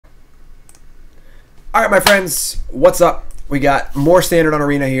Alright, my friends, what's up? We got more standard on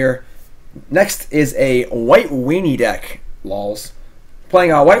Arena here. Next is a White Weenie deck. Lols.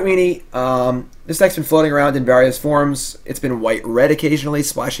 Playing a White Weenie. This deck's been floating around in various forms. It's been white-red occasionally,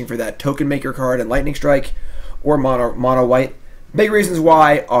 splashing for that Token Maker card and Lightning Strike, or mono-white. Big reasons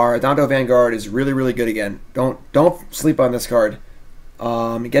why are Adanto Vanguard is really good again. Don't sleep on this card.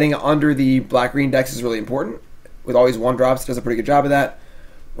 Getting under the black-green decks is really important. With always 1-drops, it does a pretty good job of that.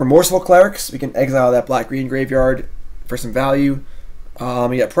 Remorseful Clerics, we can exile that black-green graveyard for some value.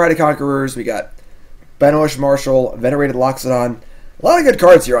 We got Pride of Conquerors, we got Benalish Marshal, Venerated Loxodon. A lot of good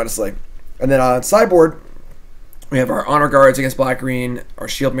cards here, honestly. And then on Sideboard, we have our Honor Guards against black-green, our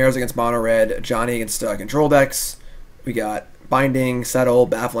Shield Mares against mono-red, Ajani against control decks. We got Binding, Settle,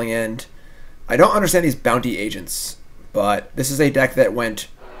 Baffling End. I don't understand these Bounty Agents, but this is a deck that went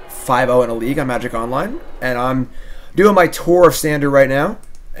 5-0 in a league on Magic Online, and I'm doing my tour of Standard right now.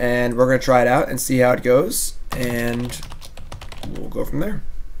 And we're going to try it out and see how it goes. And we'll go from there.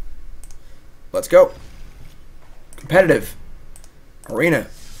 Let's go. Competitive. Arena.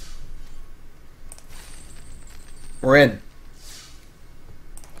 We're in.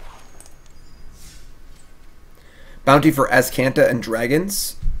 Bounty for Azcanta and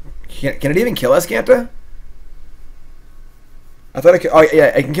Dragons. Can it even kill Azcanta? I thought it could. Oh, yeah,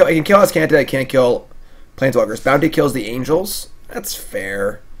 it can kill Azcanta. It can't kill Planeswalkers. Bounty kills the Angels. That's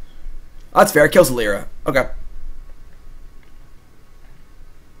fair. That's fair. It kills Lyra. Okay.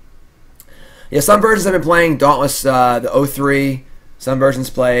 Yeah, some versions have been playing Dauntless, the 03. Some versions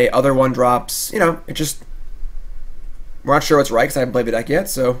play other 1-drops. You know, it just... We're not sure what's right because I haven't played the deck yet,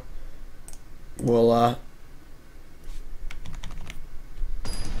 so... We'll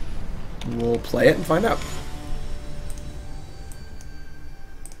play it and find out.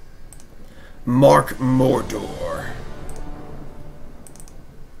 Mark Mordor.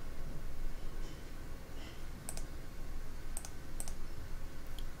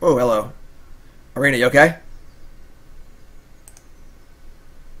 Oh, hello. Arena, you okay?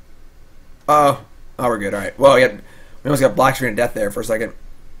 Oh, we're good. Alright. Well, yeah, we almost got black screen of death there for a second.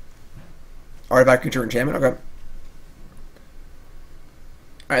 Artifact, creature, enchantment. Okay.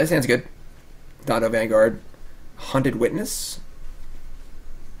 Alright, this hand's good. Adanto Vanguard. Hunted Witness.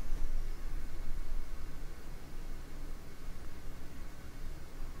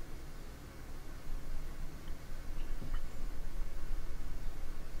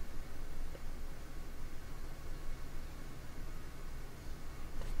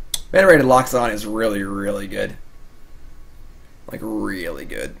 Venerated Loxodon is really good. Like, really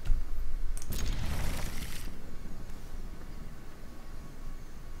good.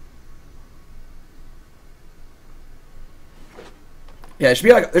 Yeah, it should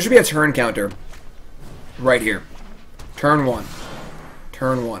be like, there should be a turn counter right here. Turn 1.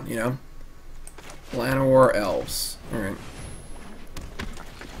 Turn 1, you know? Llanowar Elves. Alright.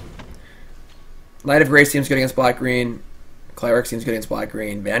 Light of Grace seems good against black-green. Cleric seems good against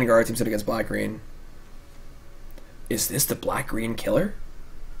black-green. Vanguard seems good against black-green. Is this the black-green killer?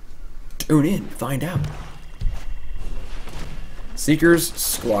 Tune in, find out. Seeker's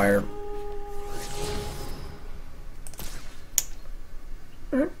Squire.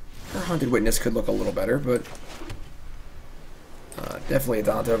 Our Hunted Witness could look a little better, but definitely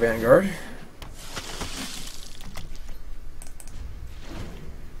Adanto Vanguard.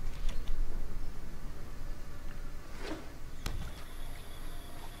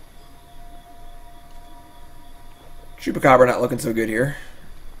 Chupacabra not looking so good here.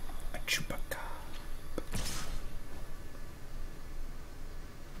 A Chupacabra.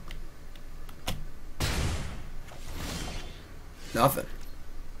 Nothing.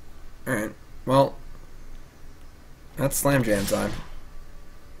 Alright. Well, that's Slam Jam time.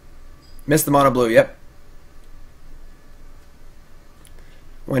 Missed the mono blue, yep.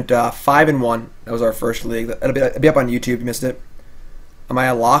 Went 5-1. That was our first league. It'll be up on YouTube if you missed it. Am I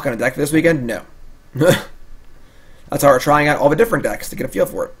a lock on a deck for this weekend? No. That's how we're trying out all the different decks to get a feel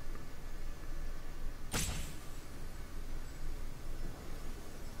for it.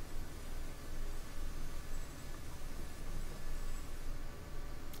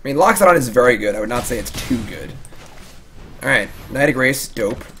 I mean, Loxodon is very good. I would not say it's too good. Alright, Knight of Grace,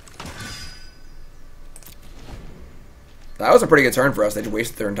 dope. That was a pretty good turn for us. They just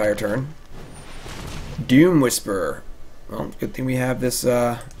wasted their entire turn. Doom Whisperer. Well, good thing we have this,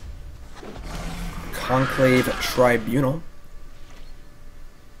 Conclave Tribunal.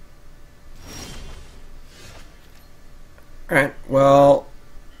 Alright, well...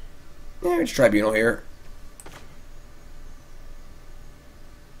 Yeah, it's Tribunal here.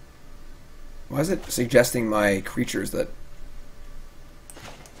 Why is it suggesting my creatures that...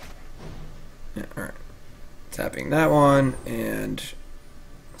 Yeah, alright. Tapping that one, and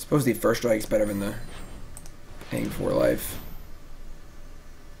I suppose the first strike is better than the paying 4 life.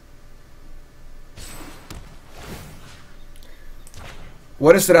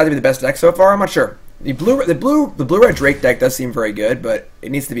 What has stood out to be the best deck so far? I'm not sure. The blue-red Drake deck does seem very good, but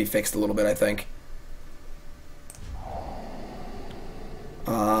it needs to be fixed a little bit, I think.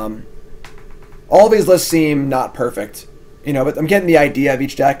 All these lists seem not perfect, you know, but I'm getting the idea of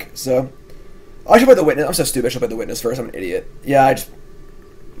each deck, so I should put the Witness. I'm so stupid. I should put the Witness first. I'm an idiot. Yeah,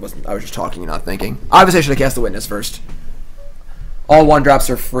 I was just talking and not thinking. Obviously, I should have cast the Witness first. All 1-drops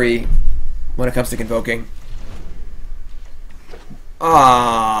are free when it comes to Convoking. So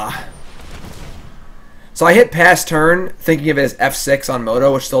I hit pass turn, thinking of it as F6 on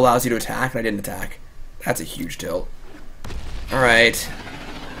Moto, which still allows you to attack, and I didn't attack. That's a huge tilt. Alright.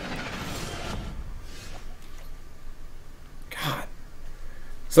 God.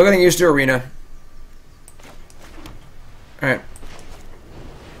 Still getting used to Arena. Alright.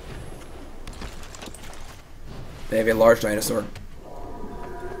 They have a large dinosaur.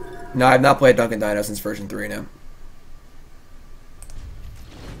 No, I've not played Duncan Dino since version 3 now.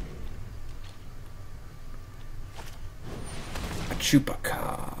 A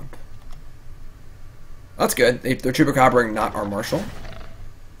Chupacab. That's good. They're Chupacabring, not our Marshal.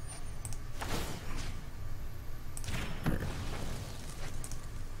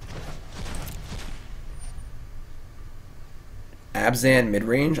 Abzan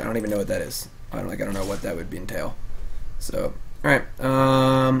mid-range? I don't even know what that is. I don't know what that would entail. So, alright.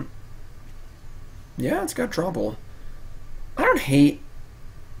 Yeah, it's got trouble. I don't hate...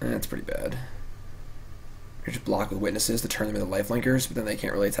 That's pretty bad. You just block with Witnesses to turn them into Lifelinkers, but then they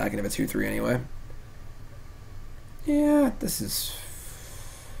can't really attack into a 2-3 anyway. Yeah, this is...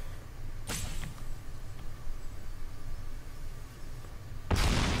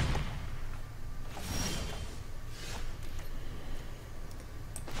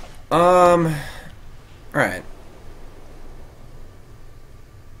 Alright.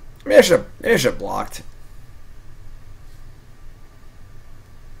 Maybe I should have blocked.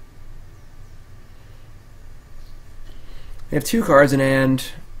 We have 2 cards in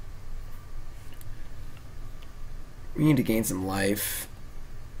hand. We need to gain some life.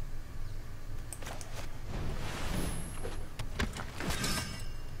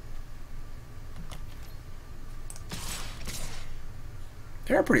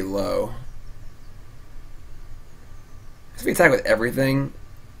 They're pretty low. If we attack with everything,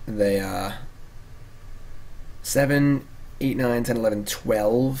 they 7, 8, 9, 10, 11,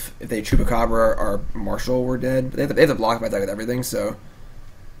 12. If they Chupacabra our Marshal, we're dead. They have to block if I attack with everything, so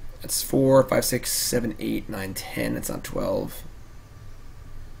it's 4, 5, 6, 7, 8, 9, 10. It's not 12.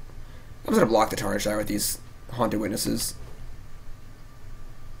 I'm just gonna block the Tarnished Eye with these Haunted Witnesses.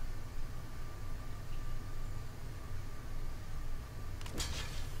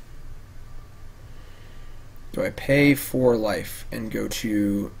 Do I pay 4 life and go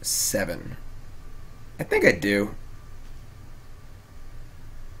to 7? I think I do.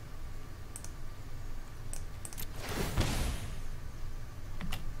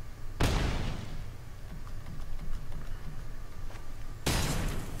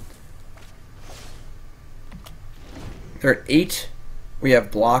 They're at 8. We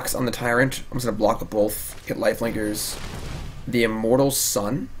have blocks on the Tyrant. I'm just going to block with both. Get Lifelinkers. The Immortal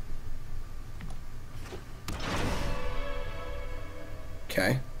Sun.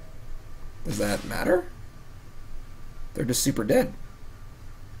 Okay. Does that matter? They're just super dead.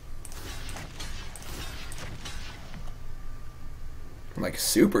 Like,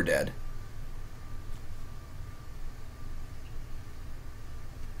 super dead.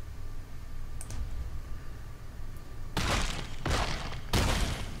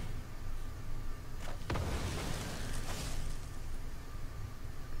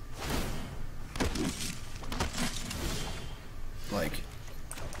 Like,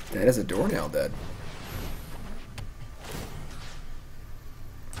 dead as a doornail dead.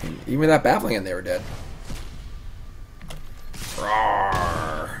 And even with that Baffling End, they were dead.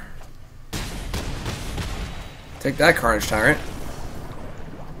 Roar. Take that, Carnage Tyrant.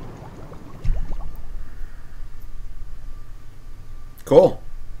 Cool.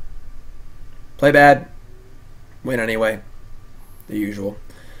 Play bad. Win anyway. The usual.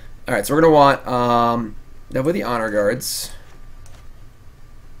 Alright, so we're going to want definitely the Honor Guards.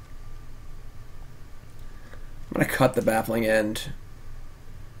 I'm going to cut the Baffling End.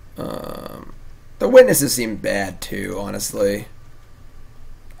 The Witnesses seem bad too, honestly.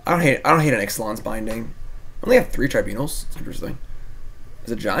 I don't hate an Ixalan's Binding. I only have 3 Tribunals. It's interesting.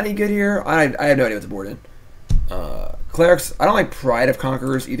 Is Ajani good here? I have no idea what to board in. Clerics. I don't like Pride of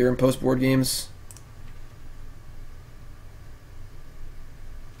Conquerors either in post-board games.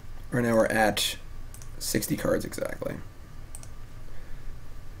 Right now we're at 60 cards exactly.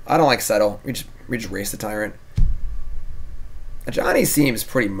 I don't like Settle. We just race the Tyrant. Ajani seems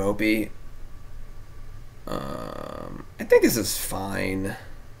pretty mopey. I think this is fine.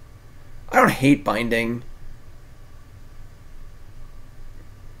 I don't hate binding,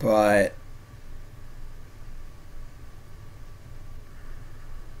 but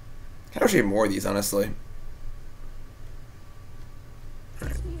I wish we had more of these, honestly.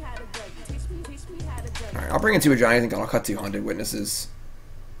 Alright, I'll bring in 2 Ajani. I think I'll cut 2 Haunted Witnesses.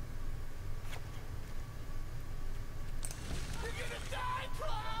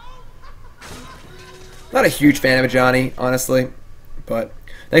 Not a huge fan of Ajani, honestly, but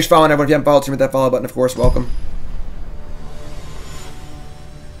thanks for following, everyone. If you haven't followed, hit that follow button, of course. Welcome.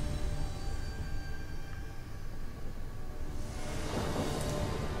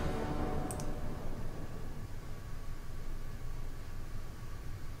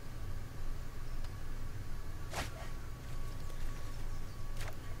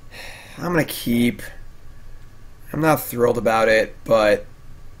 I'm going to keep. I'm not thrilled about it, but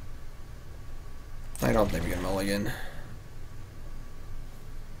I don't think we get a mulligan.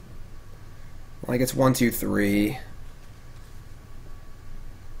 Like, it's 1, 2, 3.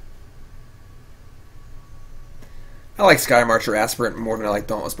 I like Skymarcher Aspirant more than I like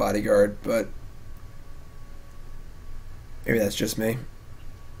Dauntless Bodyguard, but maybe that's just me.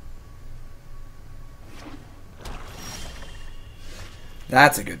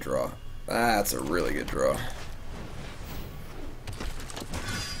 That's a good draw. That's a really good draw.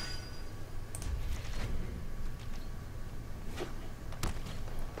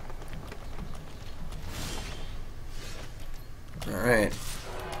 Alright.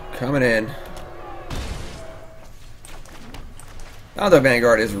 Coming in. Adanto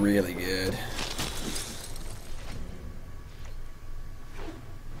Vanguard is really good.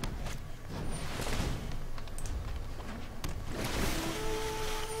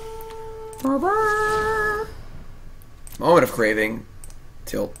 Moment of Craving.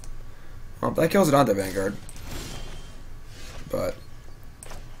 Tilt. Well, that kills Adanto Vanguard. But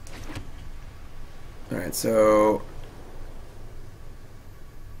alright, so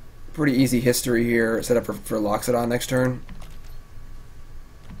pretty easy history here. Set up for Loxodon next turn.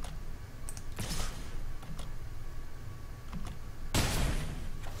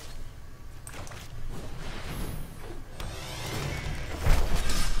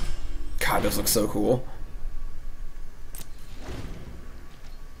 God, this looks so cool.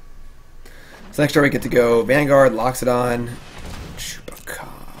 So next turn we get to go Vanguard, Loxodon, Chupacab.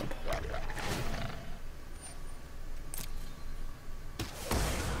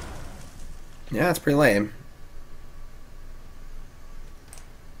 Yeah, it's pretty lame.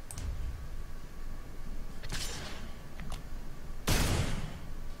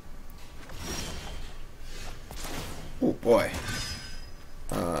 Oh boy.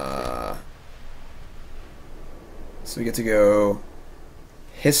 So we get to go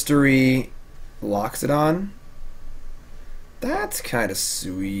History, Loxodon. That's kind of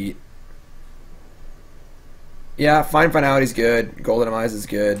sweet. Yeah, Fine Finality's good. Golden Demise is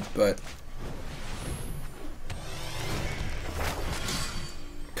good, but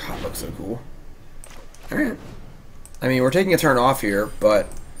God, it looks so cool. Alright. I mean, we're taking a turn off here, but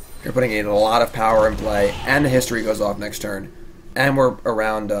you're putting a lot of power in play, and the history goes off next turn. And we're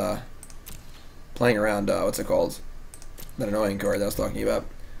around, playing around, what's it called? That annoying card that I was talking about.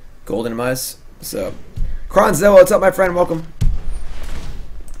 Golden Demise. So, Kronzilla, what's up, my friend? Welcome.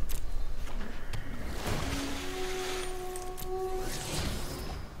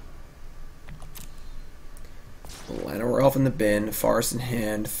 Llanowar Elf in the bin. Forest in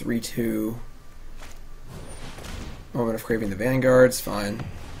hand. 3-2. Moment of Craving the Vanguards. Fine.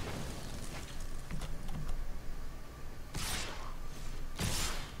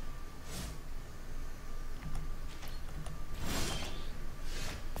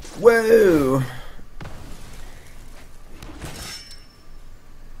 Whoa!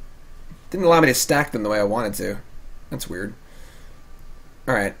 Didn't allow me to stack them the way I wanted to. That's weird.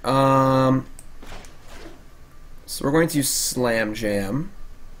 Alright, so we're going to Slam Jam.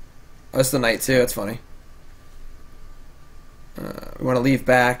 Oh, this is the night too, that's funny. We want to leave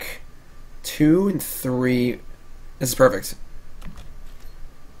back 2 and 3. This is perfect.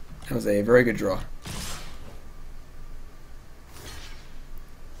 That was a very good draw.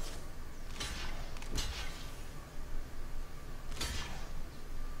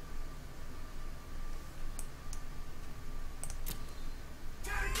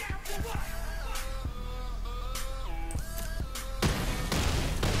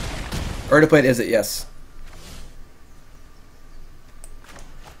 Already played Is It? Yes.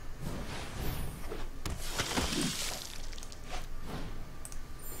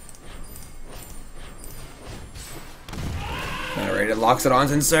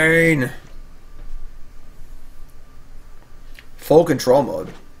 Loxodon's insane. Full control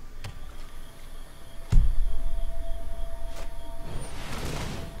mode.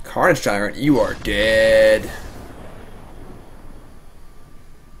 Carnage Tyrant, you are dead.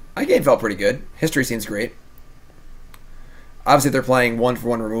 My game felt pretty good. History seems great. Obviously, they're playing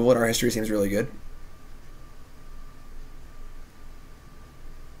 1-for-1 removal, and our history seems really good.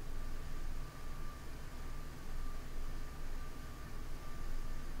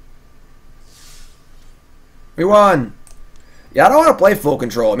 We won! Yeah, I don't want to play full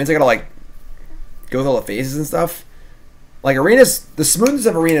control. It means I gotta, like, go with all the phases and stuff. Like, arenas, the smoothness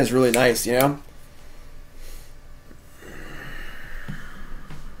of arena is really nice, you know?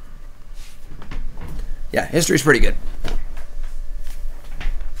 Yeah, history's pretty good.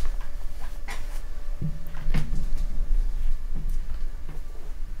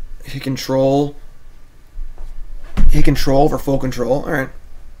 Hit control. Hit control for full control. Alright.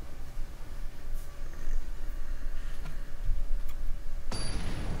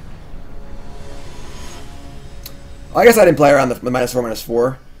 I guess I didn't play around the -4,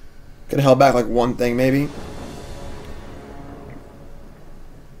 -4. Could have held back like one thing maybe.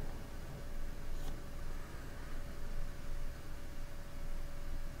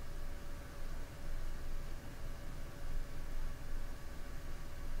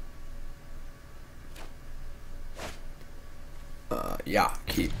 Yeah,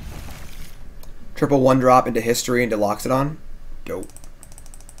 keep. Triple 1-drop into history into Loxodon. Dope.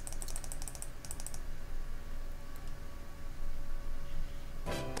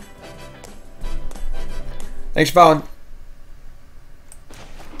 Thanks for following.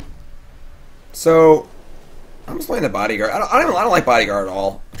 So, I'm just playing the Bodyguard. I don't like Bodyguard at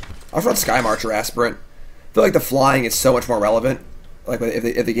all. I was run Skymarcher Aspirant. I feel like the flying is so much more relevant. Like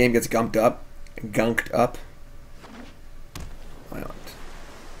if the game gets gunked up. Why not?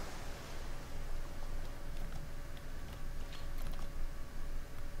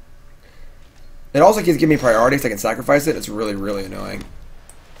 It also gives me priority so I can sacrifice it. It's really, really annoying.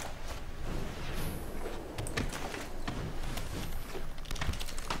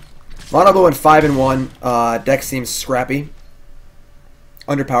 Mono blue and 5-1. Deck seems scrappy.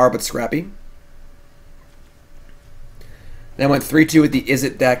 Underpowered, but scrappy. Then I went 3-2 with the Is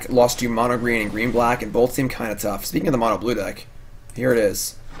It deck. Lost to mono green and green black, and both seem kind of tough. Speaking of the mono blue deck, here it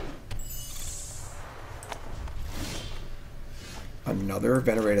is. Another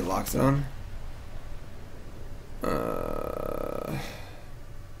Venerated Loxodon.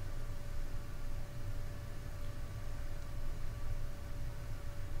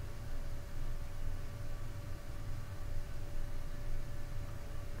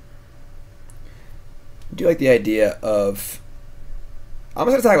 I do like the idea of... I'm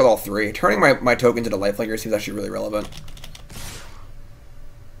just going to attack with all three. Turning my tokens into lifelinker seems actually really relevant.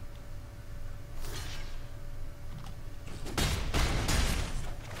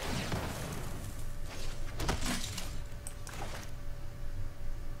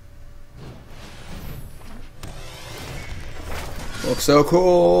 Looks so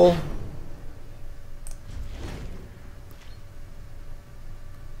cool.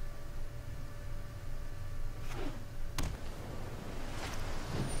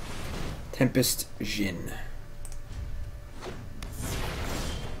 Tempest Jin.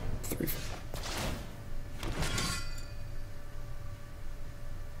 3.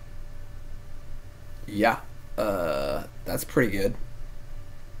 Yeah. That's pretty good.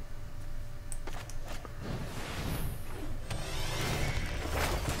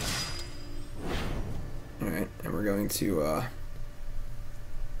 Alright, and we're going to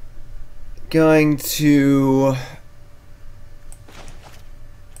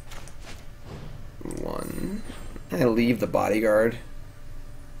one. I leave the Bodyguard.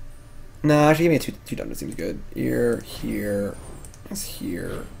 Nah, actually give me a two dumb. It seems good. Here, here, that's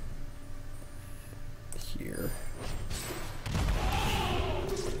here, here.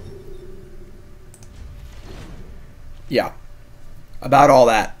 Yeah, about all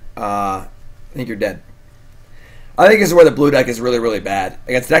that. I think you're dead. I think this is where the blue deck is really, really bad.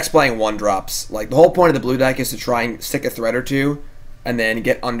 Against decks playing 1-drops. Like, the whole point of the blue deck is to try and stick a threat or two and then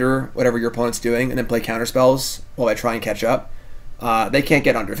get under whatever your opponent's doing and then play counterspells while they try and catch up. They can't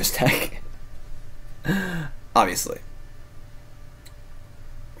get under this deck. Obviously.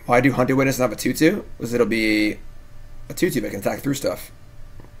 Why do Hunted Witness not have a 2-2? Because it'll be a 2-2 that can attack through stuff.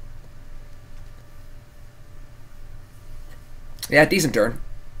 Yeah, decent turn.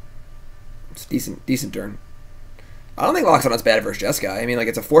 It's decent turn. I don't think Loxodon's bad versus Jeskai. I mean, like,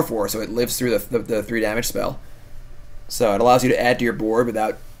 it's a 4/4, so it lives through the 3 damage spell. So it allows you to add to your board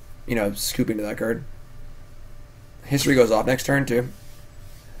without, you know, scooping to that card. History goes off next turn, too.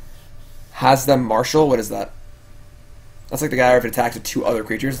 Has them Marshal? What is that? That's like the guy if it attacks with 2 other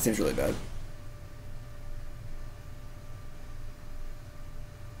creatures. It seems really bad.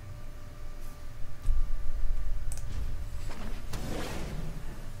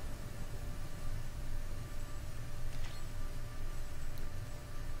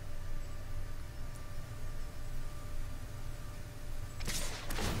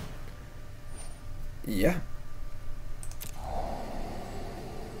 Yeah.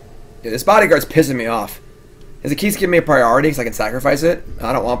 Dude, this bodyguard's pissing me off. Because it keeps giving me a priority because I can sacrifice it.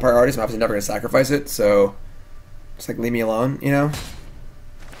 I don't want priorities, so I'm obviously never going to sacrifice it, so just like leave me alone, you know?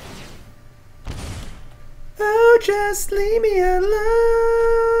 Oh, just leave me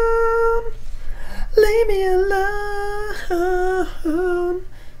alone. Leave me alone.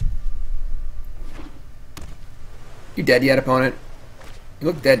 You dead yet, opponent? You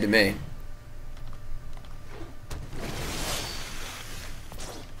look dead to me.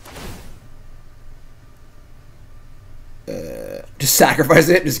 Just sacrifice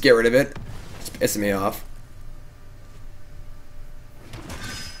it, just get rid of it. It's pissing me off.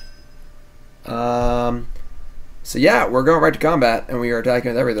 So yeah, we're going right to combat, and we are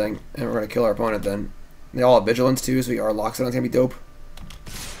attacking with everything, and we're going to kill our opponent then. They all have vigilance too, so our Loxodon's going to be dope.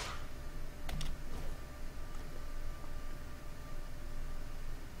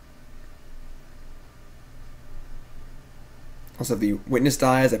 Also, if the witness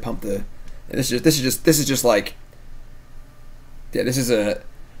dies, I pump the. This is just like. Yeah, this is the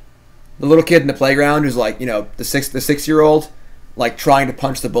little kid in the playground who's like, you know, the 6-year-old, like trying to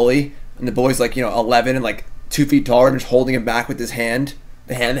punch the bully, and the bully's like, you know, 11 and like 2 feet taller, and just holding him back with his hand.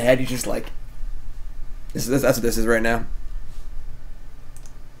 The head. He's just like, that's what this is right now.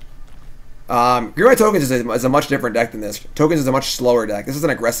 Greenlight Tokens is a much different deck than this. Tokens is a much slower deck. This is an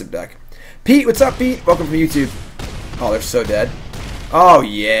aggressive deck. Pete, what's up, Pete? Welcome from YouTube. Oh, they're so dead. Oh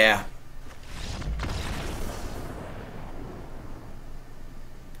yeah.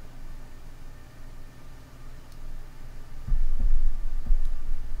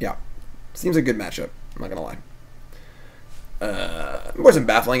 Yeah, seems a good matchup. I'm not gonna lie. More some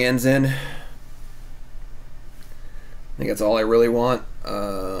Baffling Ends in. I think that's all I really want.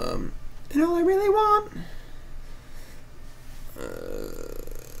 And all I really want.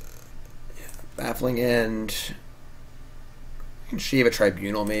 Yeah, Baffling End. I can shave a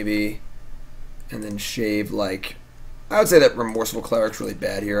Tribunal maybe, and then shave like. I would say that Remorseful Cleric's really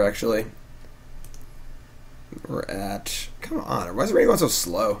bad here actually. We're at. Come on, why is the rating going so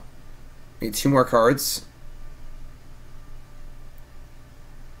slow? We need 2 more cards.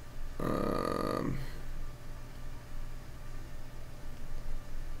 I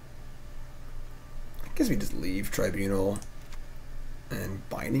guess we just leave Tribunal and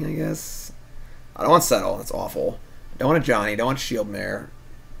Binding, I guess. I don't want Settle, that's awful. I don't want Ajani, don't want Shield Mare.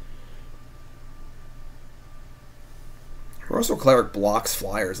 Remorseful Cleric blocks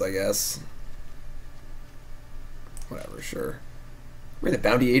flyers, I guess. Whatever, sure. Maybe the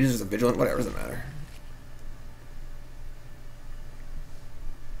Bounty Agents is a Vigilant, whatever, doesn't matter.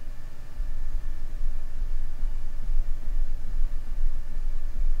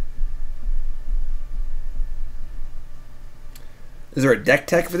 Is there a deck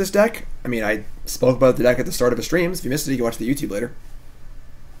tech for this deck? I mean, I spoke about the deck at the start of the streams. If you missed it, you can watch the YouTube later.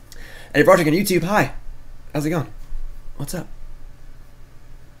 And if you're watching on YouTube, hi. How's it going? What's up?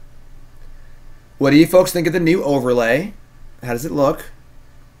 What do you folks think of the new overlay? How does it look?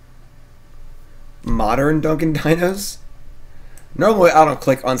 Modern Duncan Dinos? Normally I don't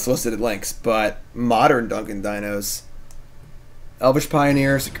click unsolicited links, but modern Duncan Dinos. Elvish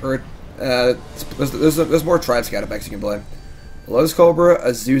Pioneers, or there's more Tribe Scout effects you can play. Lotus Cobra,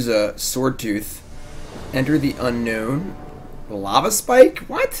 Azusa, Swordtooth, Enter the Unknown, Lava Spike,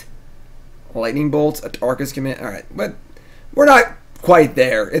 what? Lightning Bolt, Arcus Command, alright, but we're not quite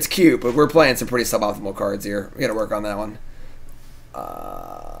there. It's cute, but we're playing some pretty suboptimal cards here. We gotta work on that one.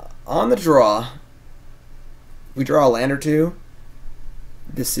 On the draw, we draw a land or 2.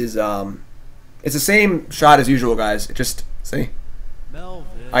 This is, it's the same shot as usual, guys. It just, see?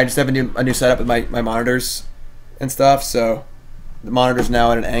 I just have a new setup with my monitors and stuff, so the monitor's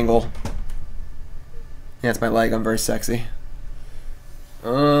now at an angle. Yeah, it's my leg. I'm very sexy.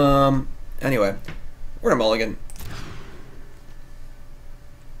 Anyway, we're gonna mulligan.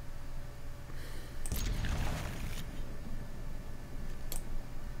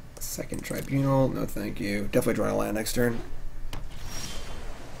 Second Tribunal, no thank you. Definitely drawing a land next turn.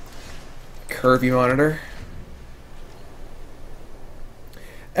 Curvy monitor.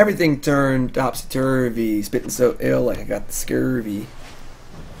 Everything turned topsy-turvy, spitting so ill like I got the scurvy.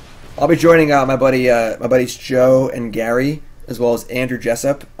 I'll be joining my buddies Joe and Gary, as well as Andrew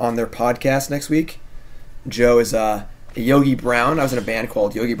Jessup on their podcast next week. Joe is a Yogi Brown. I was in a band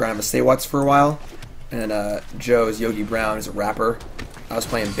called Yogi Brown and the Saywats for a while, and Joe is Yogi Brown, is a rapper. I was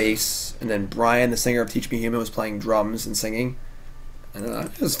playing bass, and then Brian, the singer of Teach Me Human, was playing drums and singing, and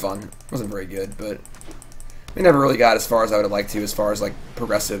it was fun. It wasn't very good, but we never really got as far as I would have liked to, as far as like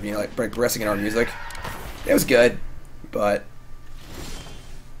progressive, like progressing in our music. It was good, but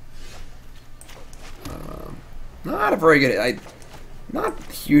not a very good. Not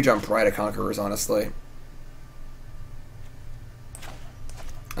huge on Pride of Conquerors, honestly.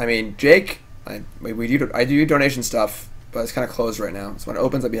 I mean, Jake, I do donation stuff, but it's kind of closed right now. So when it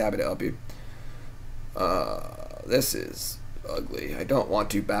opens, I'd be happy to help you. This is ugly. I don't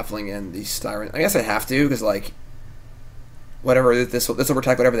want to Baffling End the Tyrants. I guess I have to, because like whatever this will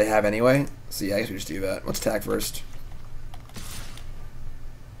protect whatever they have anyway. So yeah, I guess we just do that. Let's attack first.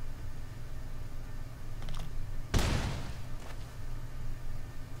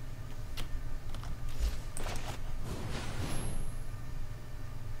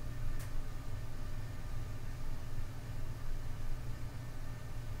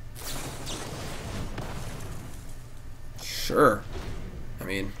 Sure. I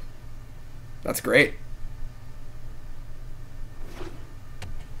mean, that's great.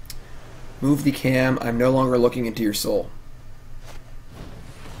 Move the cam. I'm no longer looking into your soul.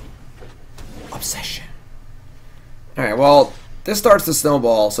 Obsession. Alright, well, this starts to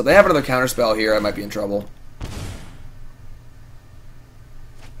snowball, so if they have another counterspell here, I might be in trouble.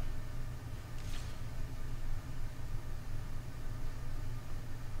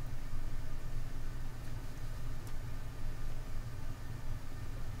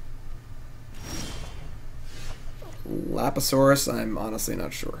 Lapisaurus, I'm honestly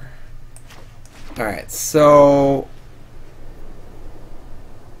not sure. Alright, so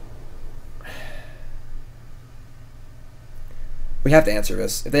we have to answer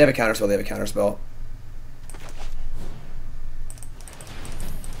this. If they have a counterspell, they have a counterspell.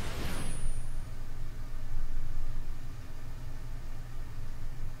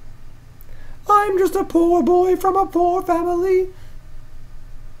 I'm just a poor boy from a poor family.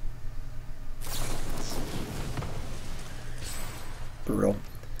 Brutal.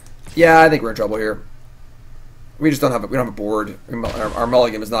 Yeah, I think we're in trouble here. We just don't have a board. Our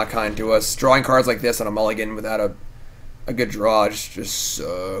mulligan is not kind to us. Drawing cards like this on a mulligan without a good draw just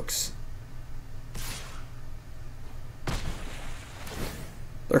sucks.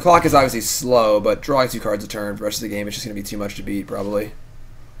 Their clock is obviously slow, but drawing 2 cards a turn for the rest of the game is just going to be too much to beat, probably.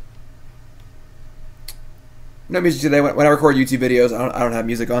 No music today. When I record YouTube videos, I don't have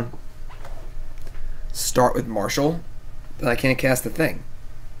music on. Start with Marshal. Then I can't cast the thing.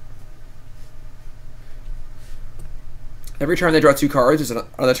 Every turn they draw 2 cards. There's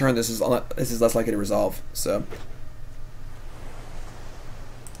another turn. This is less likely to resolve. So.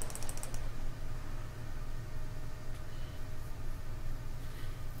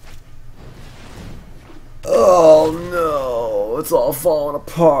 Oh no! It's all falling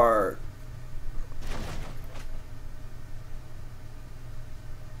apart.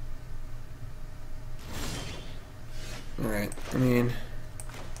 All right. I mean.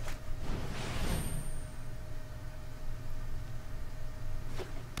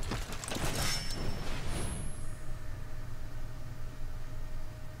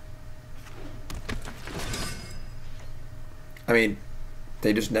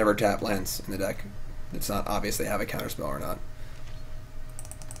 They just never tap lands in the deck. It's not obvious they have a counterspell or not.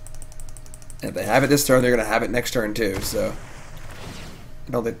 And if they have it this turn, they're going to have it next turn too. So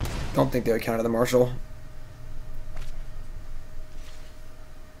I don't think they would counter the Marshal.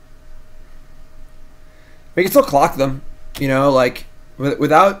 We can still clock them, you know, like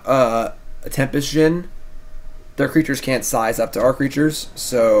without a Tempest Djinn, their creatures can't size up to our creatures,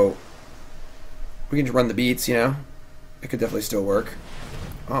 so we can just run the beats, you know. It could definitely still work.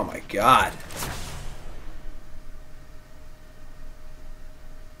 Oh my god.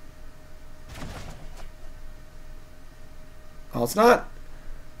 Oh, it's not,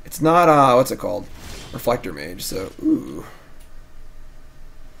 what's it called? Reflector Mage, so, ooh.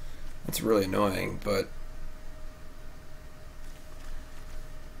 That's really annoying, but...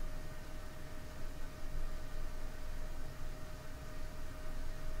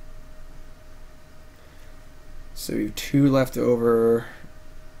 So we have 2 left over.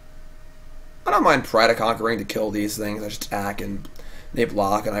 I don't mind Pride of Conquering to kill these things. I just attack and they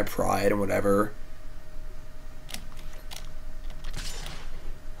block and I Pride and whatever.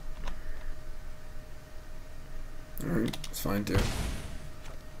 Alright, it's fine too.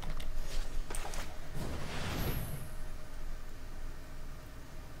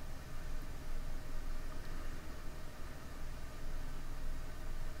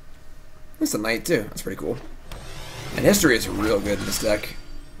 It's a knight too. That's pretty cool. And history is real good in this deck.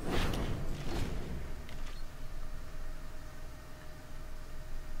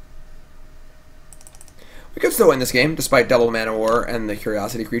 We could still win this game, despite double mana war and the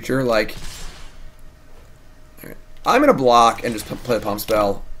curiosity creature. Like, right. I'm gonna block and just play the pump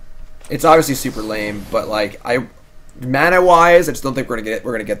spell. It's obviously super lame, but like mana wise, I just don't think we're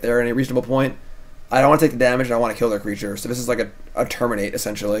gonna get there at any reasonable point. I don't want to take the damage, and I want to kill their creature. So this is like a terminate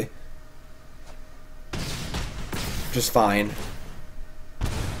essentially, which is fine.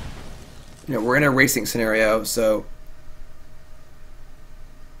 You know, we're in a racing scenario, so.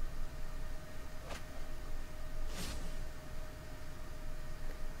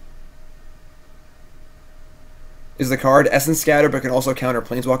 Is the card Essence Scatter but can also counter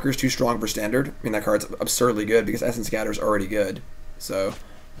Planeswalkers too strong for standard? I mean, that card's absurdly good because Essence Scatter is already good. So,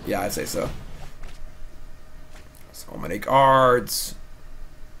 yeah, I'd say so. So many cards.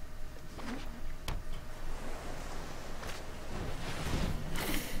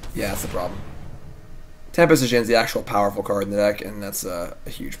 Yeah, that's the problem. Tempest Ajani is the actual powerful card in the deck, and that's a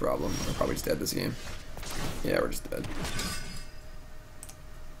huge problem. We're probably just dead this game. Yeah, we're just dead.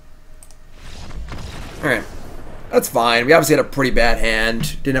 Alright. That's fine. We obviously had a pretty bad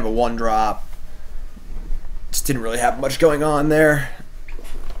hand. Didn't have a 1-drop. Just didn't really have much going on there.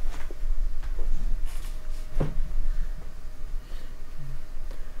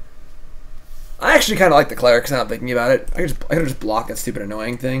 I actually kind of like the Cleric, now I'm thinking about it. I could just block that stupid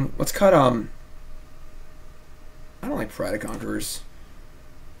annoying thing. Let's cut, I don't like Pride of Conquerors.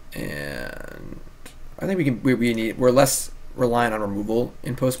 And I think we're less reliant on removal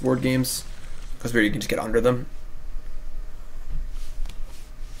in post-board games. Because you can just get under them.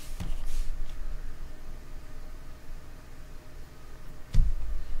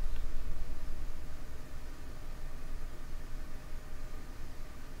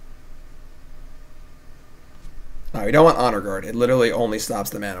 No, we don't want Honor Guard. It literally only stops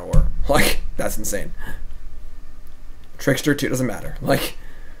the mana war. Like, that's insane. Trickster 2 doesn't matter. Like,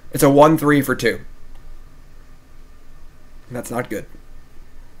 it's a 1/3 for 2. And that's not good.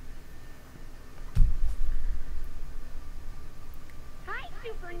 Hi,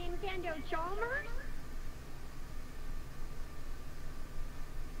 Super Nintendo Chalmers.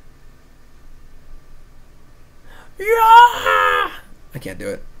 Yeah! I can't do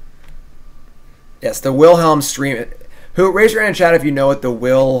it. Yes, the Wilhelm Scream. Raise your hand in chat if you know what the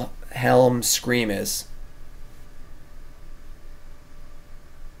Wilhelm Scream is.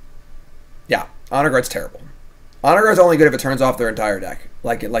 Yeah, Honor Guard's terrible. Honor Guard's only good if it turns off their entire deck,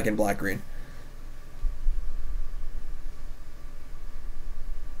 like in black-green.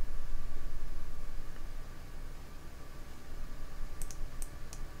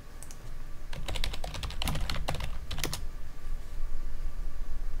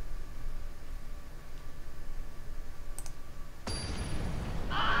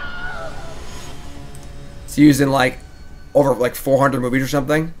 It's used in like over like 400 movies or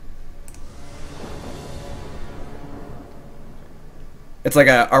something. It's like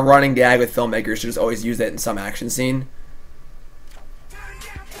a running gag with filmmakers to just always use it in some action scene.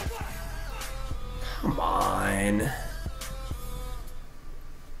 Come on.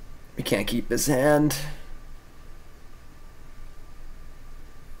 We can't keep this hand.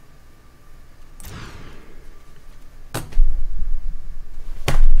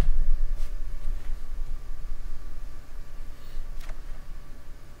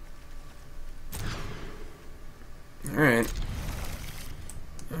 Alright.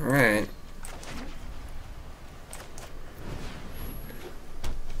 Alright.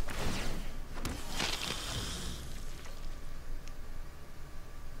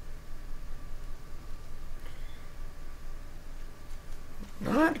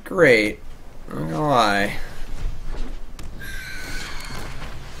 Not great. I'm not gonna lie.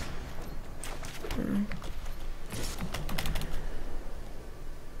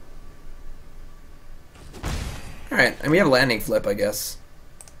 Alright, and we have landing flip, I guess.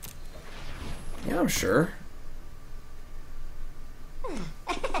 Yeah, I'm sure.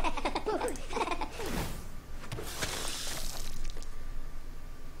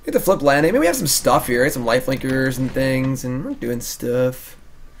 Get the flip landing. Maybe we have some stuff here. Some lifelinkers and things, and we're doing stuff.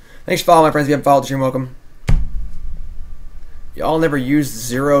 Thanks for following, my friends. If you haven't followed the stream, welcome. Y'all never used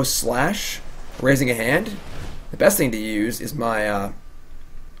 0/ raising a hand? The best thing to use is my hand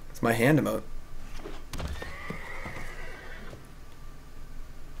emote.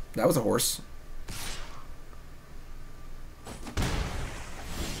 That was a horse.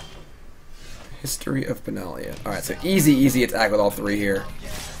 History of Benalia. Alright, so easy attack with all 3 here.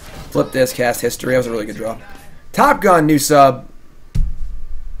 Flip this, cast History. That was a really good draw. Top Gun, new sub.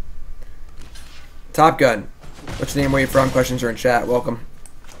 Top Gun. What's your name? Where you from? Questions are in chat. Welcome.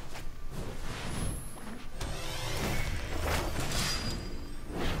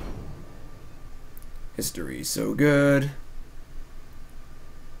 History so good.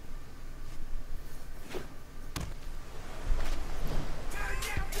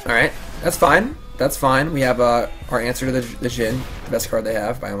 Alright, that's fine. That's fine. We have our answer to the Jin, the best card they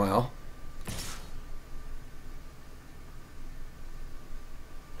have by a mile.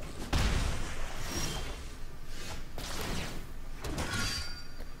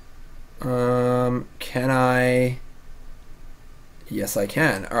 Can I? Yes, I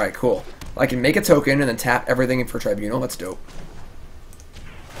can. Alright, cool. I can make a token and then tap everything for Tribunal. That's dope.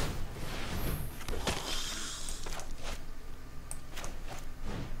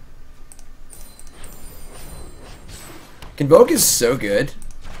 Convoke is so good.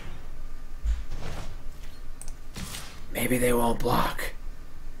 Maybe they won't block.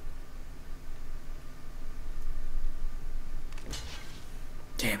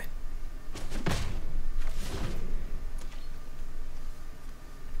 Damn it.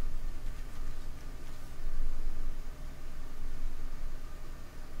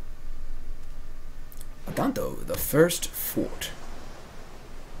 Adanto, the first fort.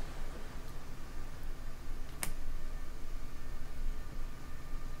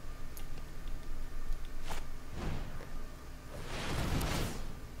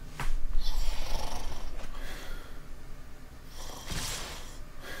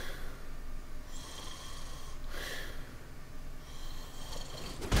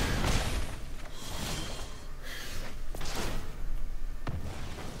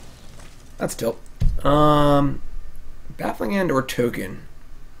 That's dope. Baffling End or token?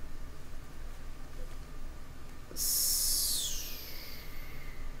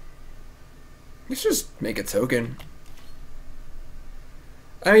 Let's just make a token.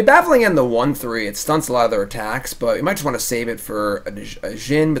 I mean, Baffling End the 1/3, it stunts a lot of their attacks, but you might just want to save it for a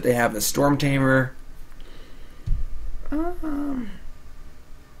Jin, but they have the Storm Tamer.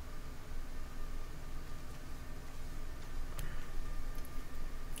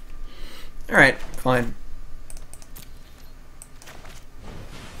 Alright, fine.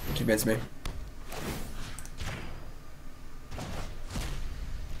 Convince me.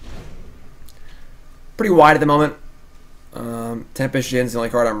 Pretty wide at the moment. Tempest Jin's the only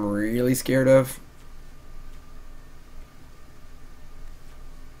card I'm really scared of.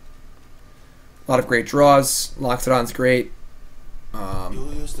 A lot of great draws. Loxodon's great.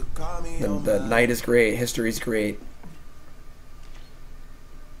 The Knight is great. History's great.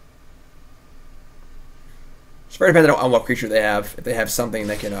 It's very dependent on what creature they have. If they have something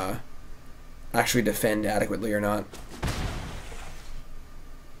that can actually defend adequately or not.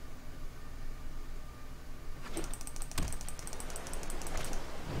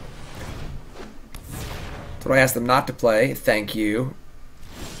 That's what I asked them not to play. Thank you.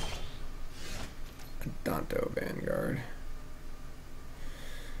 Adanto Vanguard.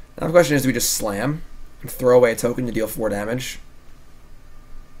 Now the question is, do we just slam and throw away a token to deal 4 damage?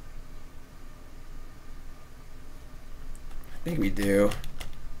 I think we do.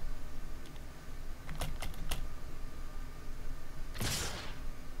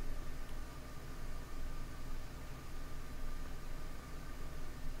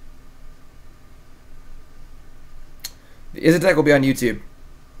 The Izatech will be on YouTube.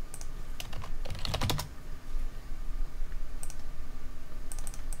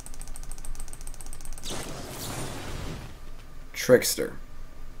 Trickster.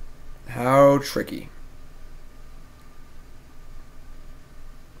 How tricky.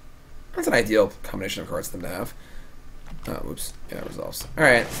 That's an ideal combination of cards for them to have. Oh, oops. Yeah, it resolves.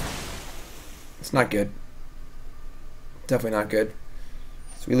 Alright. It's not good. Definitely not good.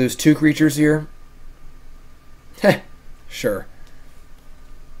 So we lose 2 creatures here. Heh. Sure.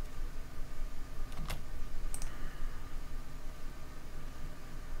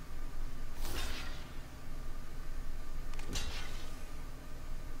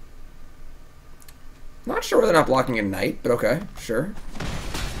 Not sure whether they're not blocking a Knight, but okay, sure.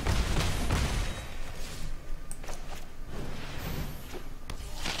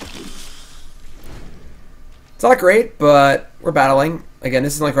 It's not great, but we're battling. Again,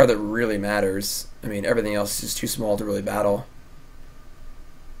 this is the only card that really matters. I mean, everything else is too small to really battle.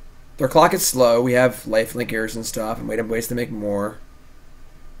 Their clock is slow. We have lifelinkers and stuff, and ways to make more.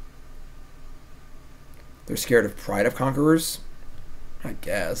 They're scared of Pride of Conquerors? I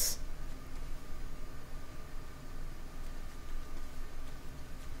guess.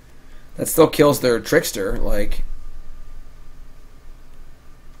 That still kills their Trickster, like...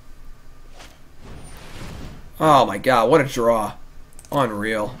 Oh my god, what a draw.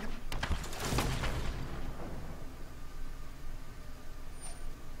 Unreal.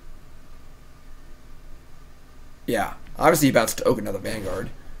 Yeah. Obviously, he bounced to Oak another Vanguard.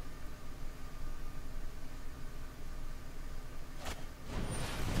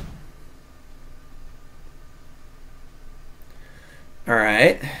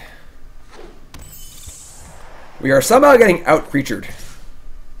 Alright. We are somehow getting out-creatured.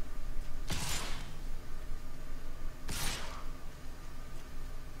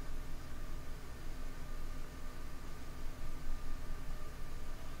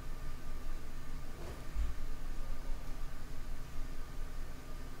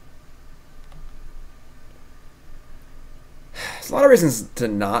 There's a lot of reasons to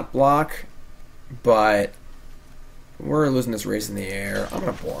not block, but we're losing this race in the air. I'm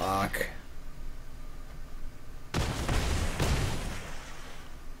going to block.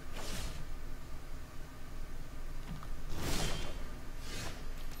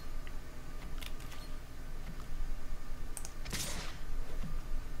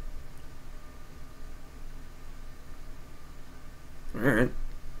 All right.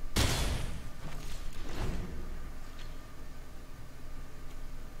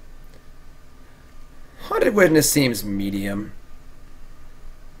 Haunted Witness seems medium.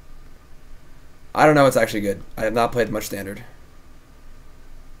 I don't know what's actually good. I have not played much Standard.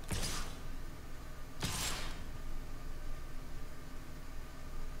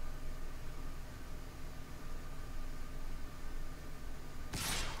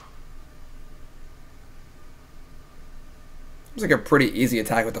 Seems like a pretty easy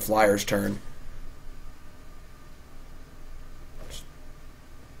attack with the Flyer's turn.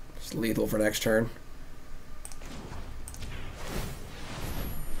 Just lethal for next turn.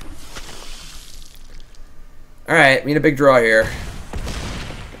 Alright, we need a big draw here.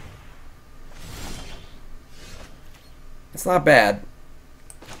 It's not bad.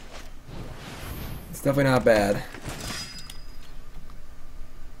 It's definitely not bad.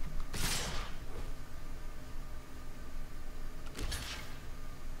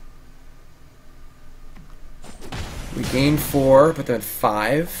 We gained 4, put them at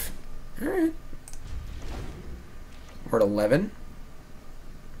 5. Alright. We're at 11.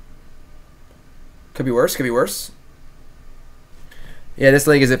 Could be worse, could be worse. Yeah, this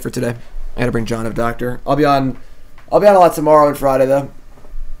league is it for today. I gotta bring John of Doctor. I'll be on a lot tomorrow and Friday though.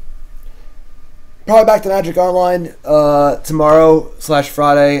 Probably back to Magic Online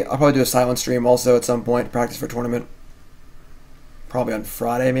tomorrow/Friday. I'll probably do a silent stream also at some point to practice for a tournament. Probably on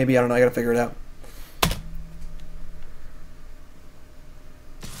Friday maybe, I don't know, I gotta figure it out.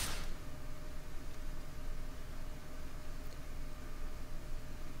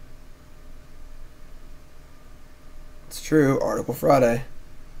 True, Article Friday.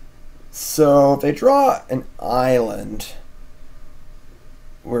 So if they draw an island,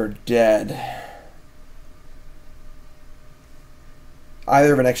 we're dead.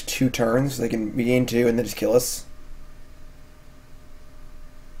 Either of the next 2 turns, they can gain 2 and then just kill us.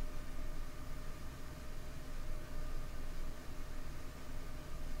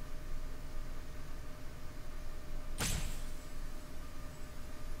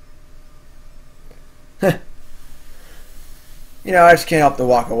 You know, I just can't help the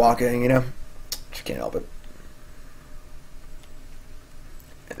waka-wakaing, you know? Just can't help it.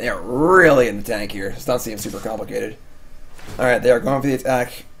 And they are really in the tank here. It's not seeming super complicated. Alright, they are going for the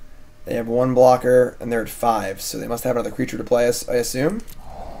attack. They have 1 blocker, and they're at 5, so they must have another creature to play us, I assume.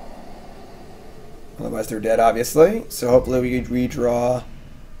 Otherwise they're dead, obviously. So hopefully we could redraw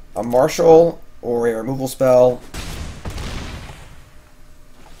a Marshal or a removal spell.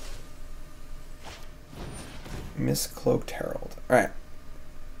 Miscloaked Herald. Alright.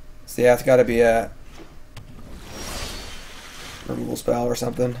 So yeah, it's got to be a removal spell or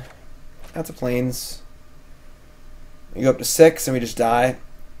something. That's a plains. We go up to 6 and we just die.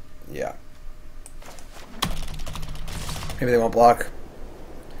 Yeah. Maybe they won't block.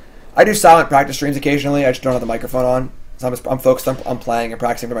 I do silent practice streams occasionally. I just don't have the microphone on. So I'm focused on playing and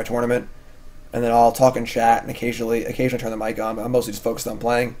practicing for my tournament. And then I'll talk and chat and occasionally turn the mic on. But I'm mostly just focused on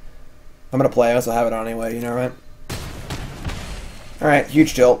playing. I'm going to play, I also have it on anyway, you know, right? Alright,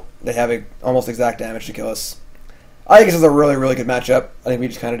 huge tilt. They have almost exact damage to kill us. I think this is a really, really good matchup. I think we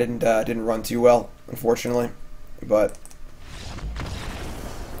just kind of didn't run too well, unfortunately. But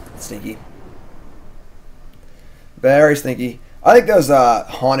stinky. Very stinky. I think those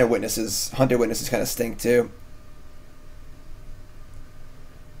hunted witnesses kind of stink too.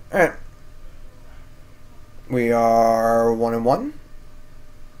 Alright. We are 1-1.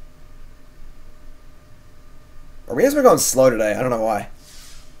 Our games are going slow today. I don't know why.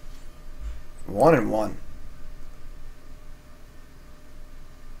 1-1.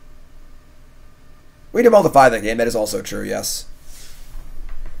 We did multiply that game. That is also true, yes.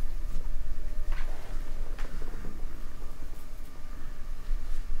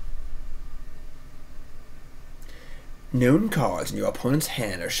 Known cards in your opponent's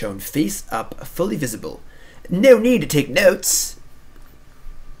hand are shown face up, fully visible. No need to take notes.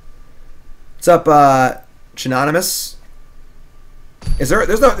 What's up, Shenanimous?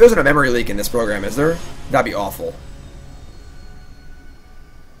 There's no memory leak in this program, is there? That'd be awful.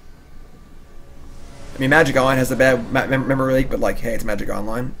 I mean, Magic Online has a bad memory leak, but like, hey, it's Magic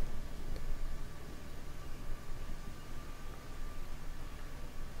Online.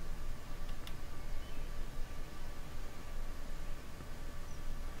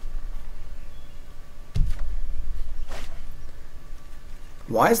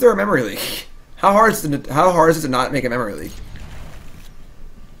 Why is there a memory leak? How hard is it to not make a memory leak?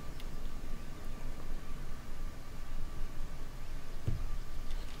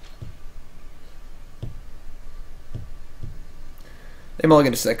 They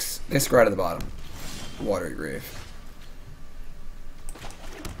mulligan to 6. They scry to the bottom. Watery Grave.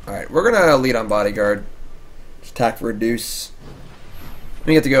 Alright, we're gonna lead on Bodyguard. Attack for a deuce.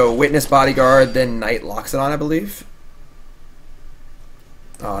 We get to go Witness Bodyguard, then Knight Loxodon, I believe.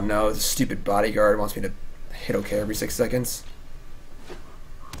 Oh no, the stupid Bodyguard wants me to hit OK every 6 seconds.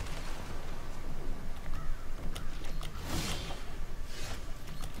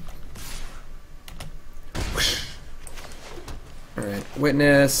 Alright,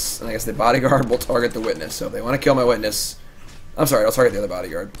 Witness, and I guess the Bodyguard will target the Witness, so if they want to kill my Witness... I'm sorry, I'll target the other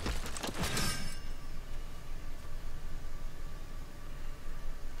Bodyguard.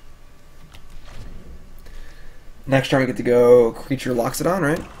 Next turn we get to go Creature Loxodon,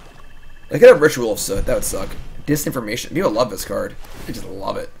 right? I could have Ritual of Soot, that would suck. Disinformation, people love this card. They just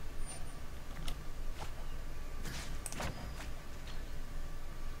love it.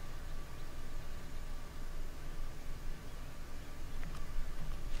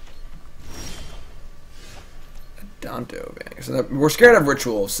 Adanto Vanguard. So we're scared of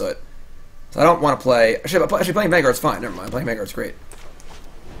Ritual of Soot. So I don't want to play... Actually, playing Vanguard's fine, never mind. Playing Vanguard's great.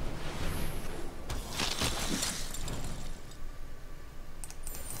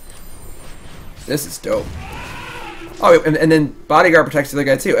 This is dope. Oh, and then Bodyguard protects the other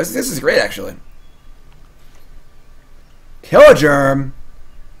guy too. This is great, actually. Killagerm!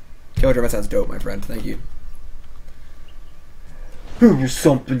 Killagerm, that sounds dope, my friend. Thank you. You're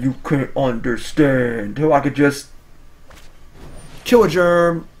something you can't understand. How I could just...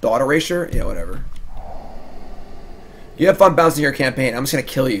 Killagerm! Thought Erasure? Yeah, whatever. You have fun bouncing your campaign. I'm just gonna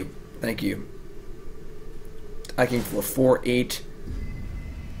kill you. Thank you. Attacking for 4, 8...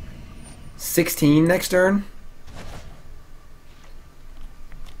 16 next turn.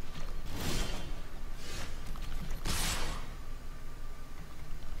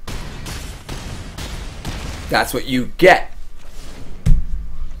 That's what you get.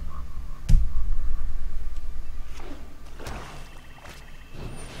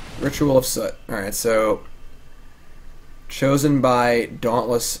 Ritual of Soot. Alright, so chosen by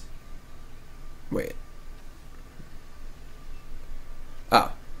Dauntless. Wait.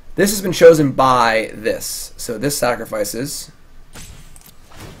 Oh. This has been chosen by this. So this sacrifices.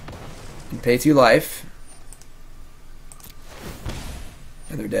 And pay 2 life.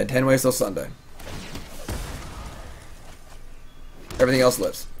 And they're dead. 10 ways till Sunday. Everything else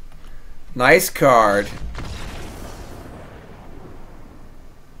lives. Nice card.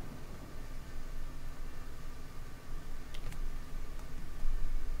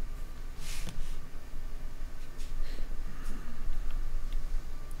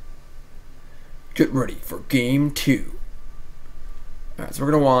 Get ready for game 2. Alright, so we're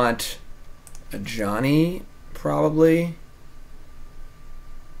going to want Ajani, probably.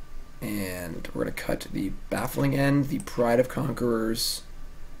 And we're going to cut the Baffling End, the Pride of Conquerors.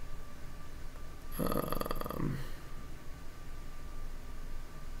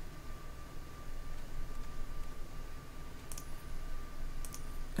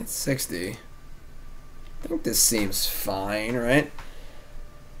 That's 60. I think this seems fine, right?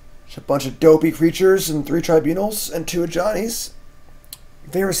 Just a bunch of dopey creatures and 3 tribunals and 2 Ajanis.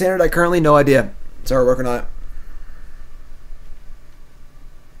 Favorite standard? I currently no idea. Sorry, we're working on it.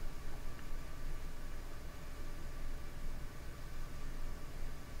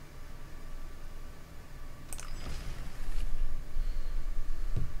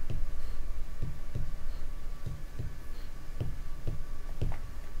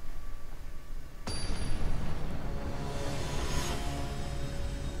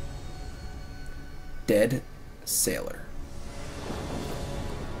 Dead Sailor.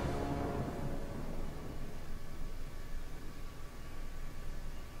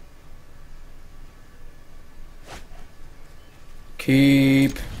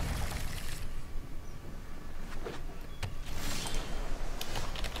 Keep.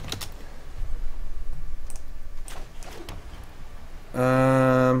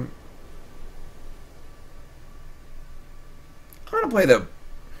 gonna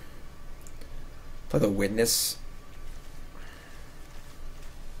play the Witness.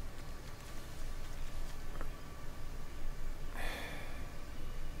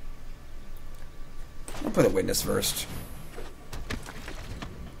 I'll play the Witness first.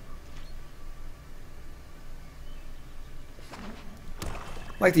 I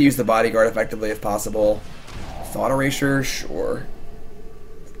like to use the Bodyguard effectively if possible. Thought Erasure, sure.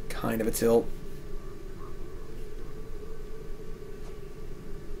 Kind of a tilt.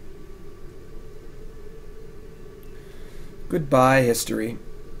 Goodbye, history.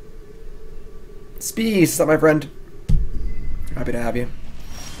 Spees, what's up, my friend? Happy to have you.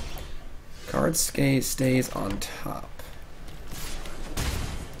 Card stays on top.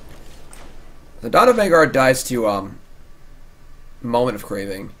 The Adanto Vanguard dies to Moment of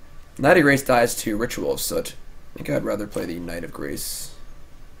Craving. Knight of Grace dies to Ritual of Soot. I think I'd rather play the Knight of Grace.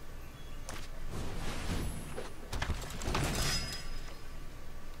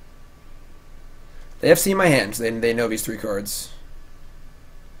 They have seen my hands. They know these 3 cards.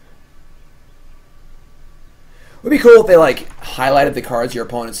 It would be cool if they like highlighted the cards your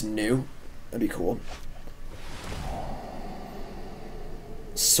opponents knew. That'd be cool.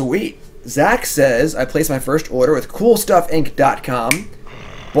 Sweet. Zach says, I placed my first order with CoolStuffInc.com.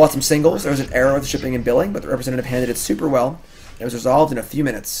 Bought some singles. There was an error with shipping and billing, but the representative handled it super well. It was resolved in a few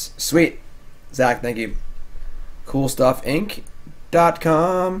minutes. Sweet. Zach, thank you.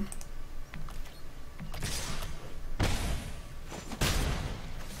 CoolStuffInc.com.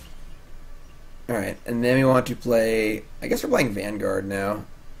 Alright, and then we want to play... I guess we're playing Vanguard now.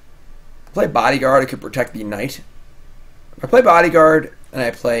 If I play Bodyguard, I could protect the Knight. If I play Bodyguard and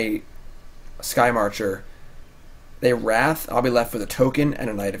I play Skymarcher, they Wrath, I'll be left with a token and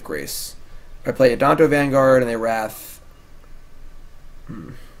a Knight of Grace. If I play Adanto Vanguard and they Wrath...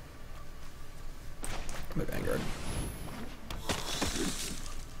 My Vanguard.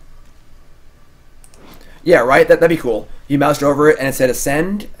 Yeah, right? That'd be cool. You moused over it and it said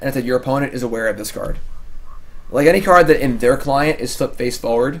Ascend, and it said your opponent is aware of this card. Like any card that in their client is flipped face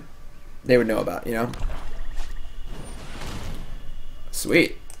forward, they would know about, you know?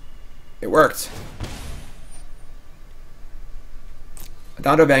 Sweet. It worked.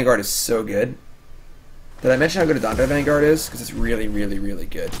 Adanto Vanguard is so good. Did I mention how good Adanto Vanguard is? Because it's really, really, really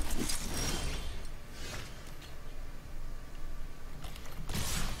good.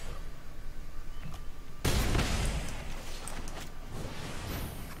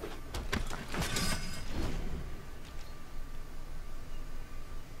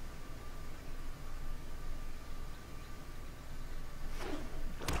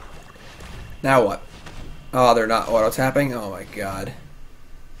 Now what? Oh, they're not auto-tapping? Oh my god.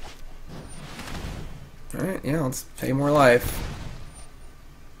 Alright, yeah, let's pay more life.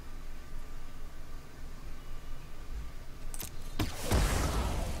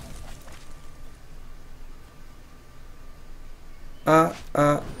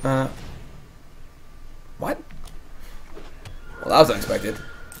 What? Well, that was unexpected.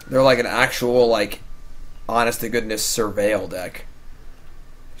 They're like an actual, like, honest-to-goodness surveil deck.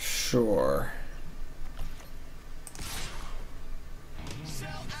 Sure.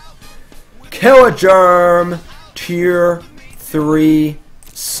 Killagerm, tier 3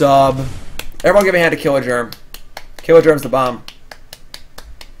 sub. Everyone give a hand to Killagerm. Killagerm's the bomb.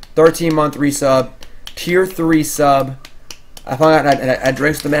 13-month resub, tier 3 sub. I found out I had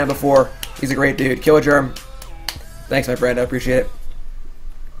drinks with the man before. He's a great dude. Killagerm. Thanks, my friend. I appreciate it.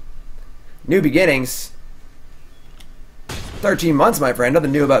 New beginnings. 13 months, my friend.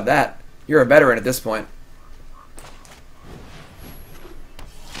 Nothing new about that. You're a veteran at this point.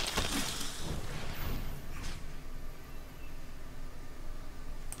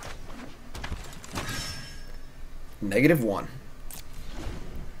 -1.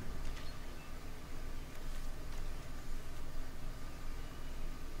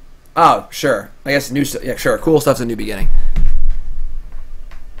 Oh, sure. I guess new stuff. Yeah, sure. Cool stuff's a new beginning.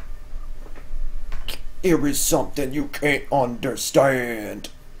 Here is something you can't understand.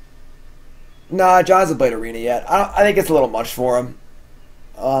 Nah, John hasn't played Arena yet. I think it's a little much for him.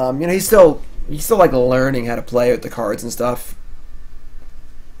 You know, he's still like learning how to play with the cards and stuff.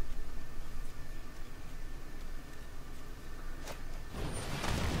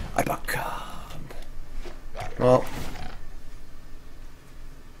 Well,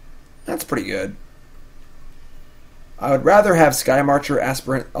 that's pretty good. I would rather have Skymarcher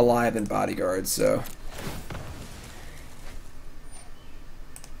Aspirant alive than Bodyguard, so...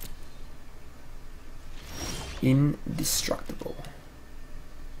 Indestructible.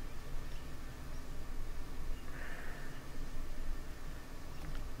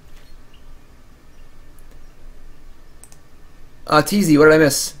 TZ, what did I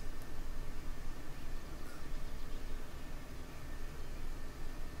miss?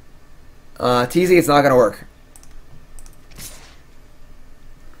 TZ, it's not gonna work.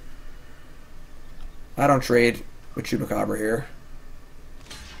 I don't trade with Chupacabra here.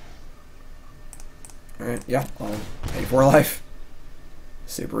 Alright, yeah, I'll pay for life.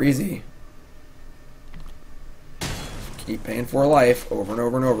 Super easy. Keep paying for life over and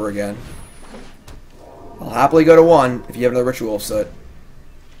over and over again. I'll happily go to 1 if you have another Ritual of Soot.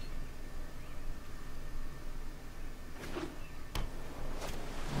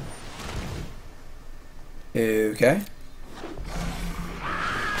 Okay.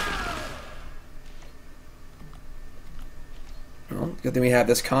 Well, good thing we have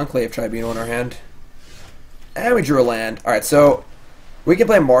this Conclave Tribunal in our hand. And we drew a land. Alright, so we can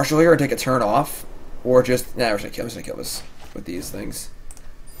play Marshal here and take a turn off. Or just... Nah, we're just gonna kill this with these things.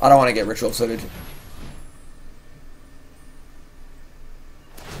 I don't want to get Ritual Sooted.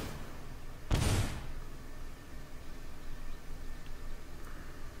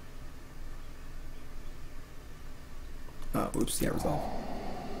 Oh, oops, yeah, resolve.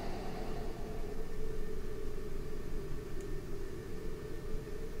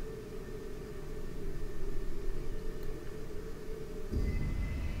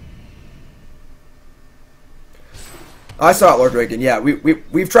 I saw it, Lord Reagan. Yeah,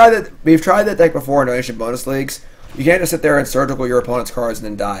 we've tried that deck before in donation bonus leagues. You can't just sit there and surgical your opponent's cards and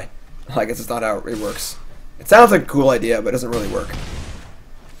then die. I guess it's not how it works. It sounds like a cool idea, but it doesn't really work.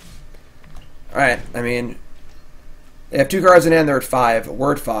 Alright, I mean, they have 2 cards in hand, they're at 5.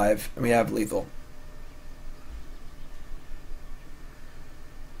 We're at 5, and we have lethal.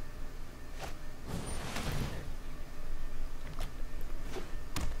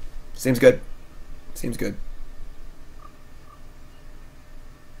 Seems good. Seems good.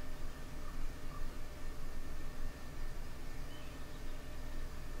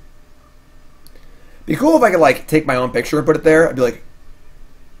 Be cool if I could like take my own picture and put it there. I'd be like,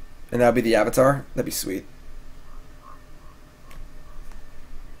 and that would be the avatar. That'd be sweet.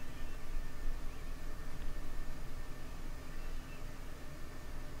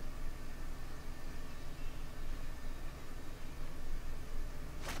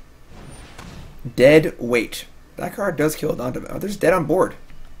 Dead weight. That card does kill Adanto. Oh, they're just dead on board.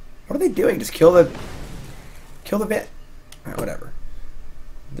 What are they doing? Just kill the bit. Alright, whatever.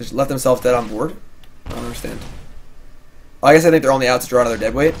 Just let themselves dead on board. I don't understand. I guess I think they're only out to draw another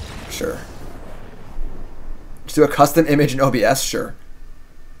dead weight. Sure. Just do a custom image in OBS. Sure.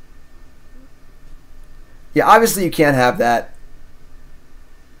 Yeah, obviously you can't have that.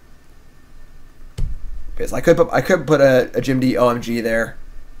 Because I could put a Jim D OMG there.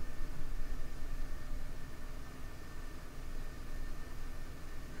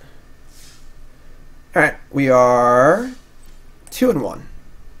 All right, we are 2-1.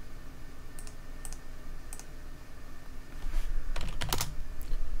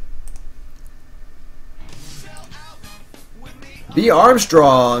 B.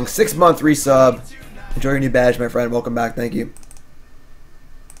 Armstrong, 6-month resub. Enjoy your new badge, my friend. Welcome back. Thank you.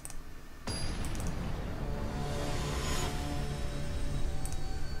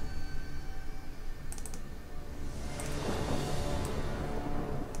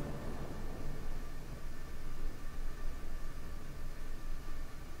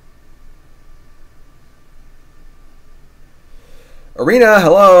 Arena,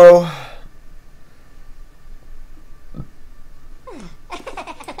 hello.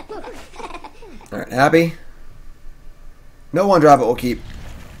 Alright, happy? No one drop it, we'll keep.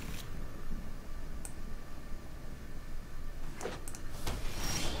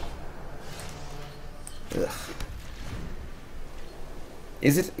 Ugh.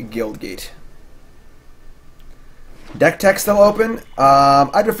 Is it Guildgate? Deck tech still open?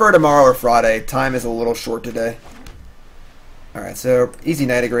 I defer tomorrow or Friday. Time is a little short today. Alright, so easy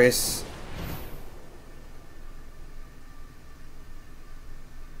Night of Grace.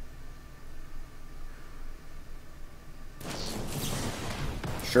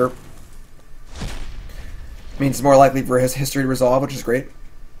 Sure. Means it's more likely for his history to resolve, which is great.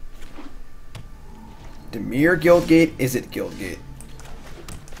 Dimir Guildgate? Is it Guildgate?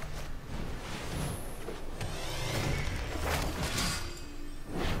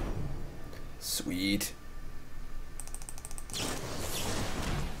 Sweet.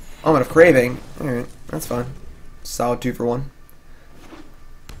 Moment of Craving. Alright, that's fine. Solid 2 for 1.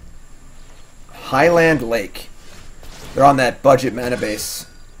 Highland Lake. They're on that budget mana base.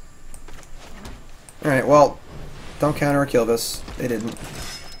 Alright, well, don't counter or kill this. They didn't.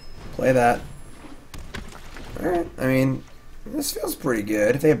 Play that. Alright, I mean, this feels pretty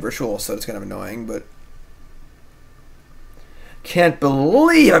good. If they have Ritual, so it's kind of annoying, but... Can't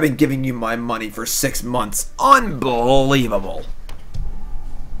believe I've been giving you my money for 6 months. Unbelievable.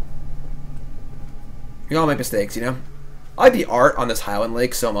 We all make mistakes, you know? I like the art on this Highland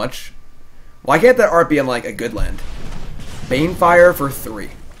Lake so much. Why can't that art be in, like, a good land? Banefire for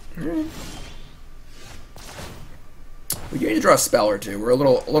 3. We need to draw a spell or two. We're a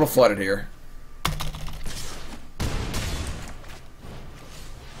little flooded here.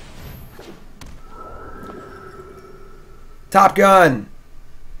 Top Gun!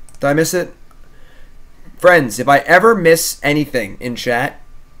 Did I miss it? Friends, if I ever miss anything in chat,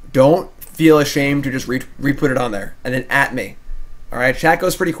 don't feel ashamed to just re-put it on there. And then at me. Alright, chat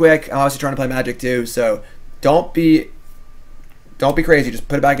goes pretty quick. I'm obviously trying to play Magic too, so don't be crazy. Just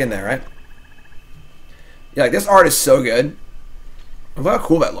put it back in there, right? Yeah, like this art is so good. Look how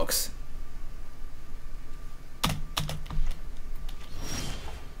cool that looks.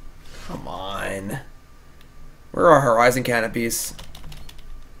 Come on. Where are our horizon canopies?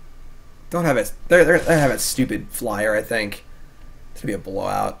 Don't have it. They have a stupid flyer, I think. It's gonna be a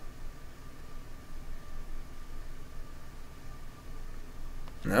blowout.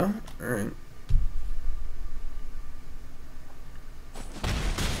 No? Alright.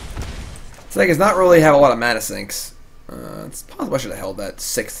 It's like it's not really have a lot of mana sinks. It's possible I should have held that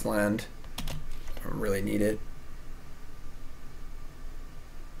 6th land. Don't really need it.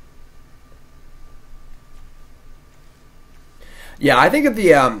 Yeah, I think of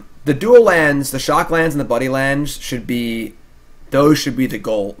the dual lands, the shock lands and the buddy lands should be the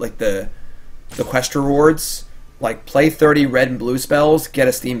goal, like the quest rewards. Like play 30 red and blue spells, get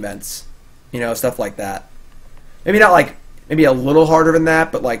a steam vents. You know, stuff like that. Maybe not like maybe a little harder than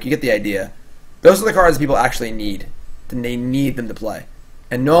that, but like you get the idea. Those are the cards that people actually need. Then they need them to play.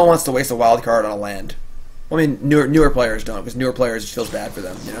 And no one wants to waste a wild card on a land. Well, I mean, newer players don't, because newer players, it feels bad for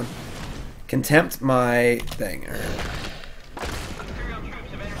them, you know? Contempt my thing. All right.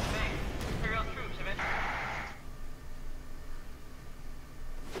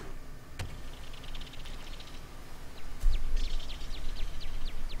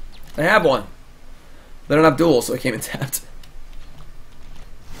 I have one. They don't have duels, so I came in tapped.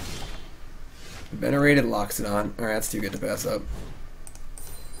 Venerated Loxodon. Alright, that's too good to pass up.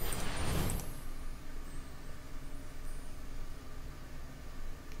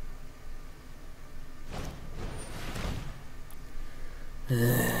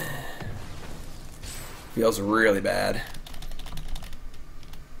 Feels really bad.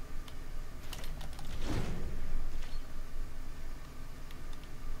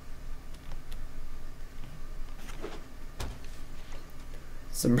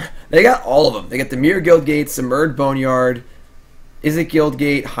 They got all of them. They got the Mirror Guildgate, Submerged Boneyard, Izzet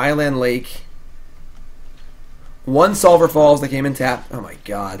Guildgate, Highland Lake. 1 Sulphur Falls that came in tapped. Oh my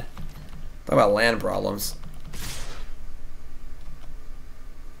god. Talk about land problems.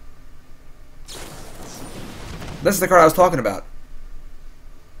 This is the card I was talking about.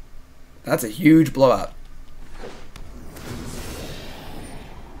 That's a huge blowout.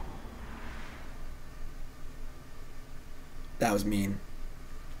 That was mean.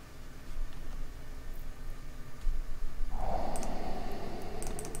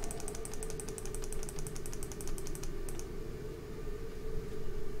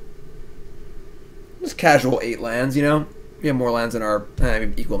 Just casual 8 lands, you know? We have more lands than our...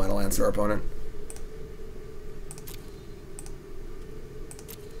 equal amount of lands to our opponent.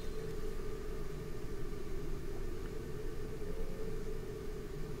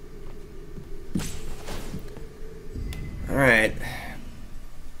 Alright.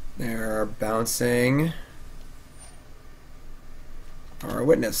 They're bouncing... our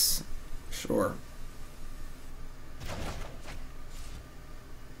witness. Sure.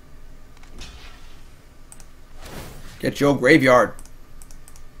 Get your graveyard.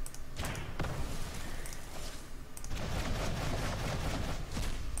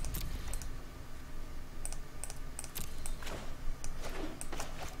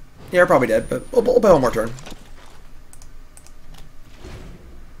 Yeah, we're probably dead, but we'll play one more turn.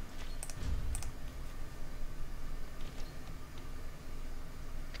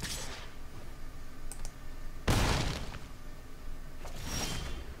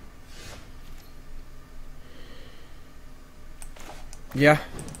 Yeah.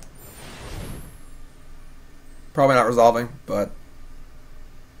 Probably not resolving, but...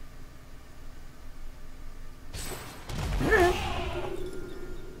 Alright.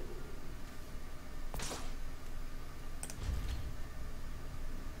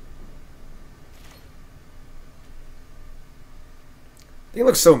 They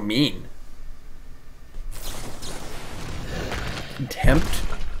look so mean. Contempt?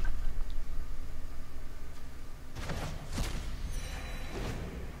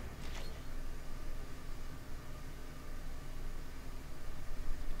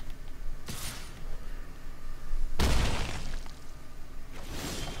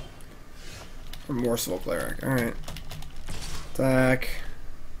 Remorseful Cleric. Alright. Attack.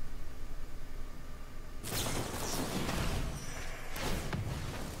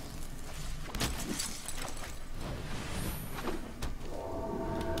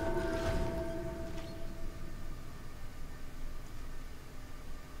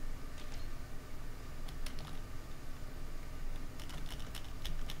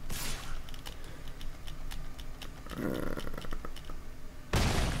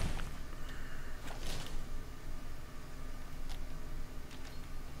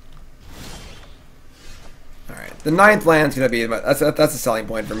 The 9th land's gonna be that's a selling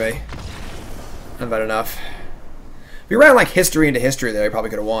point for me. Not bad enough. If we ran like history into history there, I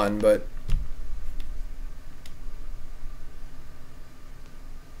probably could have won, but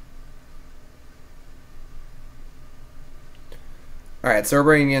all right. So we're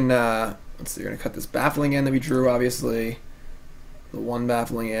bringing in. Let's see. We're gonna cut this Baffling End that we drew. Obviously, the 1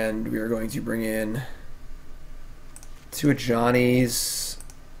 Baffling End. We are going to bring in 2 Ajani's.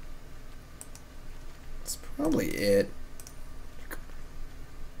 Probably it.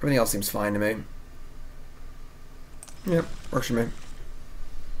 Everything else seems fine to me. Yep, works for me.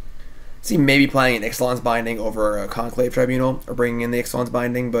 See, maybe playing an Ixalan's Binding over a Conclave Tribunal, or bringing in the Ixalan's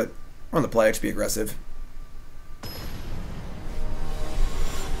Binding, but on the play, it should be aggressive.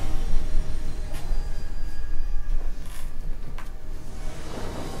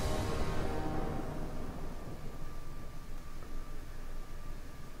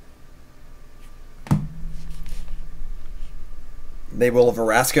 They will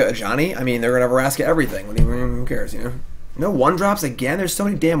Veraska Ajani. I mean, they're going to Veraska everything. Who cares, you know? No 1-drops again? There's so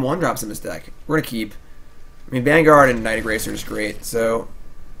many damn 1-drops in this deck. We're going to keep. I mean, Vanguard and Knight of Gracer is great, so...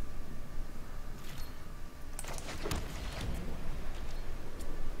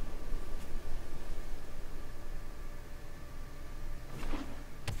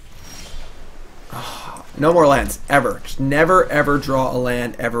 Oh, no more lands, ever. Just never, ever draw a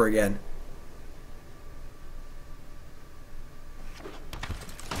land ever again.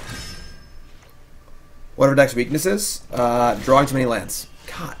 What are deck's weaknesses? Drawing too many lands.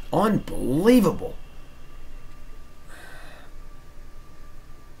 God, unbelievable.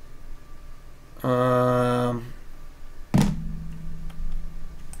 Alright,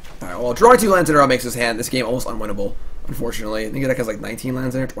 well, drawing 2 lands in a row makes this game almost unwinnable, unfortunately. I think the deck has like 19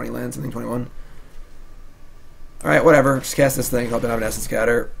 lands in there, 20 lands, I think 21. Alright, whatever. Just cast this thing, hope to have an Essence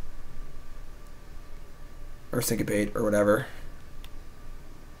Scatter. Or Syncopate, or whatever.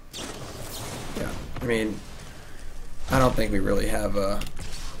 Yeah, I mean, I don't think we really have a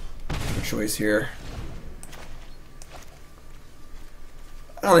choice here.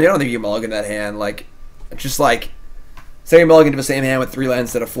 I don't think you mulligan that hand. Like, just like, say you mulligan to the same hand with 3 lands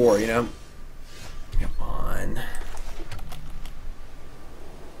instead of 4, you know? Come on.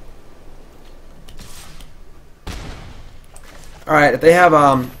 Alright, if they have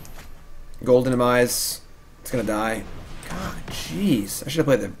Golden Demise, it's gonna die. God, jeez. I should have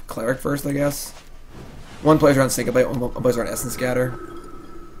played the Cleric first, I guess. One plays around Syncopate, one plays around Essence Scatter.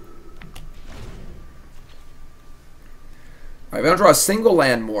 Alright, we don't draw a single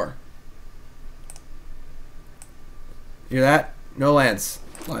land more. You hear that? No lands.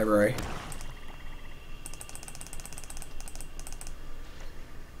 Library.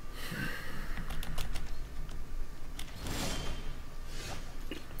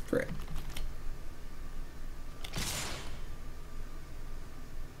 Great.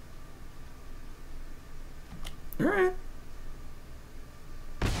 Alright.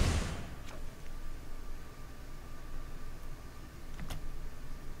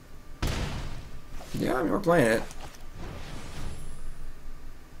 Yeah, I mean, we're playing it.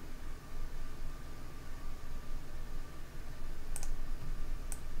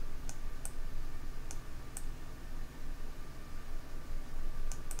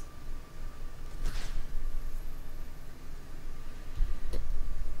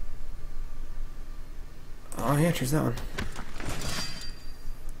 Oh yeah, choose that one.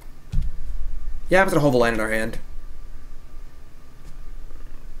 Yeah, I'm gonna hold the land in our hand.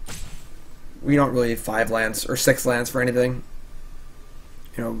 We don't really need 5 lands or 6 lands for anything.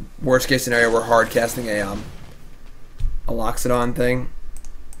 You know, worst case scenario, we're hard casting a Loxodon thing.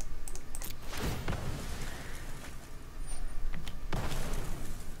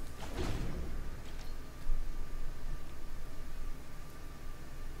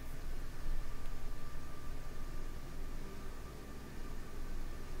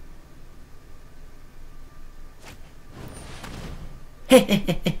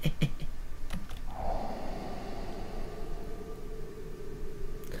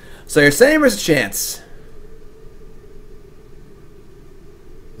 So you're saying there's a chance.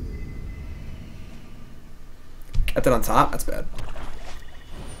 Got that on top? That's bad.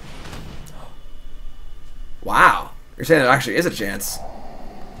 Wow. You're saying there actually is a chance.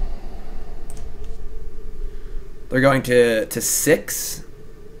 They're going to 6.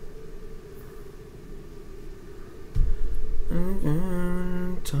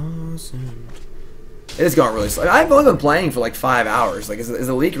 It is going really slow. I've only been playing for like 5 hours. Like, is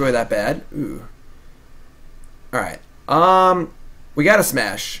the leak really that bad? Ooh. Alright. We gotta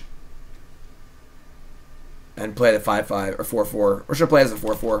smash. And play the 5-5 or 4-4. Or should I play as a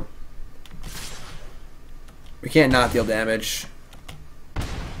 4-4? We can't not deal damage.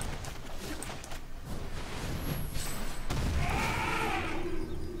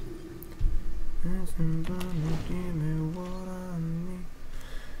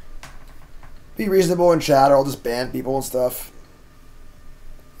 Be reasonable in chat or I'll just ban people and stuff.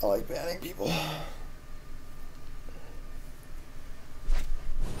 I like banning people.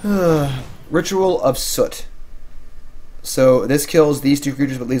 Ritual of Soot. So this kills these 2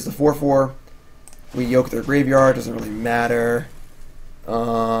 creatures but leaves the 4-4. We yoke their graveyard, doesn't really matter.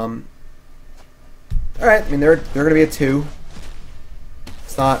 Alright, I mean they're gonna be a 2.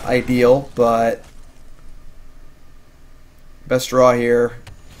 It's not ideal, but best draw here.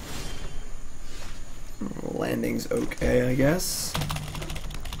 Landing's okay, I guess.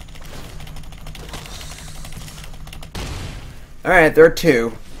 Alright, they're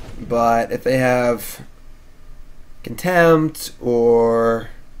 2. But if they have Contempt or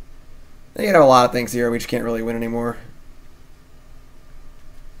they can have a lot of things here, we just can't really win anymore.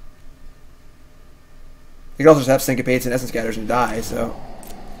 They could also just have Syncopates and Essence Scatters and die, so.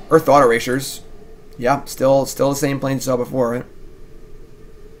 Or Thought Erasures. Yeah, still the same plane you saw before, right?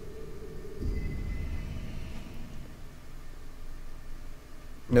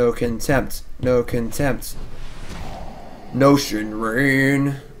 No Contempt. No Contempt. Notion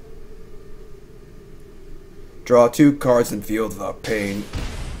Rain. Draw 2 cards and feel the pain.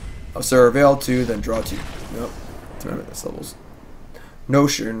 Surveil 2, then draw 2. Nope. Remember this levels.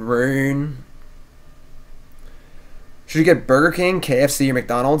 Notion Rain. Should you get Burger King, KFC, or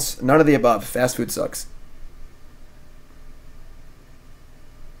McDonald's? None of the above. Fast food sucks.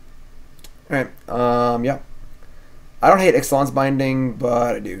 Alright, yeah. I don't hate Ixalan's Binding,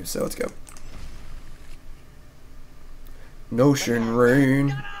 but I do, so let's go. Notion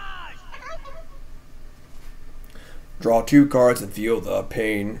Rain. Draw 2 cards and feel the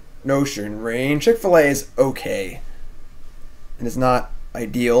pain. Notion Rain. Chick-fil-A is okay. And it's not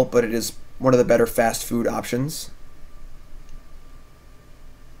ideal, but it is one of the better fast food options.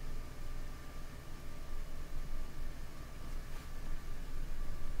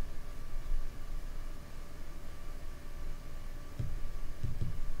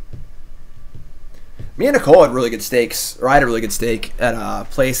 Me and Nicole had really good steaks, or I had a really good steak at a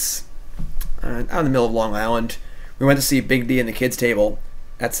place out in the middle of Long Island. We went to see Big D and the Kids Table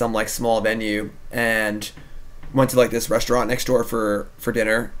at some like small venue, and went to like this restaurant next door for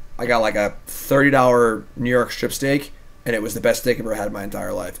dinner. I got like a $30 New York strip steak, and it was the best steak I've ever had in my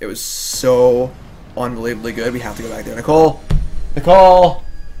entire life. It was so unbelievably good. We have to go back there. Nicole, we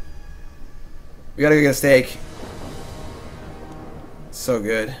gotta go get a steak. So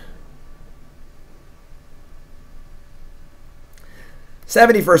good.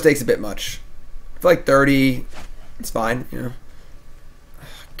 70 for a steak's a bit much. I feel like 30, it's fine, you know.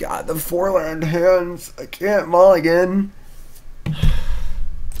 God, the 4-land hands. I can't mulligan. I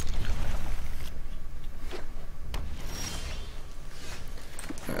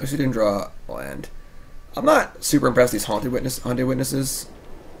actually didn't draw land. I'm not super impressed with these haunted witnesses.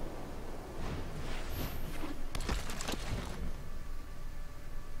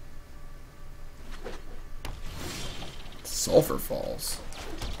 Sulfur Falls.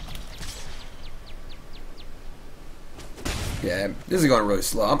 Yeah, this is going really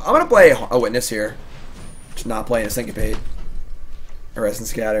slow. I'm going to play a Witness here. Just not playing a Syncopate. Or Essence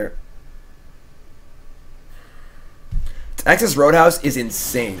Scatter. Texas Roadhouse is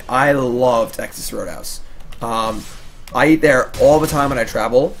insane. I love Texas Roadhouse. I eat there all the time when I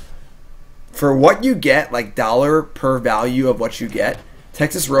travel. For what you get, like dollar per value of what you get,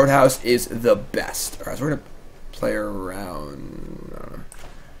 Texas Roadhouse is the best. Alright, so we're going to play around.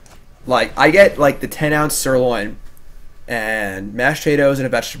 Like, I get like the 10-ounce sirloin and mashed potatoes and a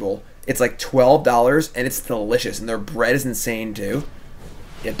vegetable. It's like $12 and it's delicious, and their bread is insane too.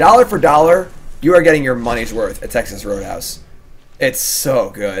 Yeah, dollar for dollar, you are getting your money's worth at Texas Roadhouse. It's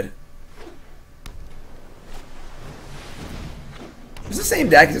so good. Is this the same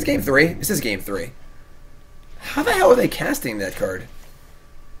deck? Is this game 3? This is game 3. How the hell are they casting that card?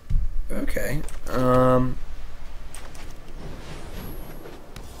 Okay.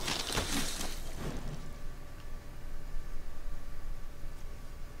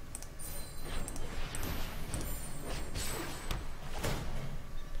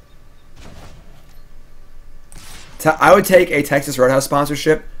 I would take a Texas Roadhouse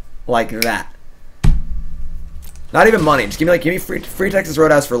sponsorship like that. Not even money. Just give me free Texas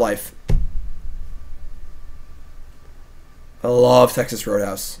Roadhouse for life. I love Texas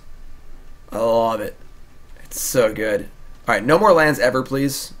Roadhouse. I love it. It's so good. All right, no more lands ever,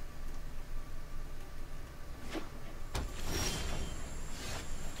 please.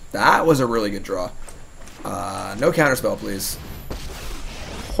 That was a really good draw. No counterspell, please.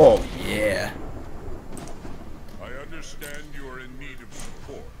 Oh yeah. I understand you are in need of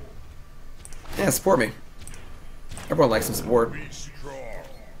support. Yeah, support me. Everyone likes some support. Be strong.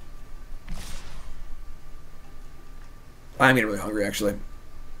 I'm getting really hungry, actually.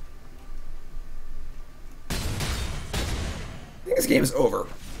 I think this game is over.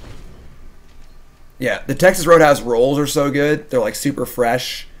 Yeah, the Texas Roadhouse rolls are so good. They're like super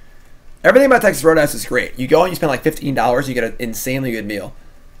fresh. Everything about Texas Roadhouse is great. You go and you spend like $15, you get an insanely good meal.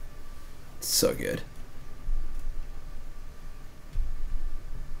 It's so good.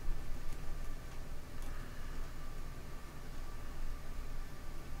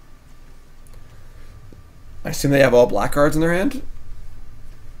 I assume they have all black cards in their hand.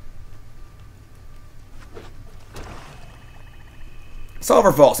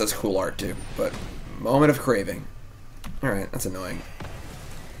 Solver False has cool art too, but Moment of Craving. Alright, that's annoying.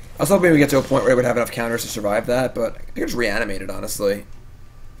 I was hoping we get to a point where it would have enough counters to survive that, but I think it's reanimated, honestly.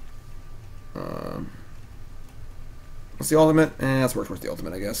 What's the ultimate? That's worth the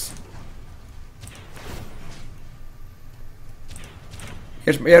ultimate, I guess.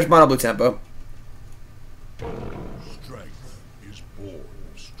 Here's Mono Blue Tempo. Strength is born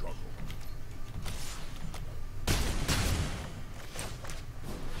of struggle.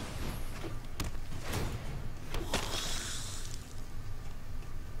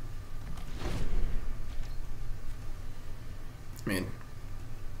 I mean,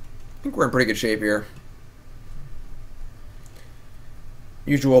 I think we're in pretty good shape here.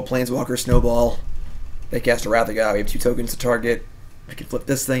 Usual Planeswalker Snowball. They cast a Wrath of God. We have 2 tokens to target. I can flip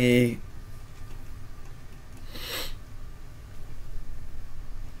this thingy.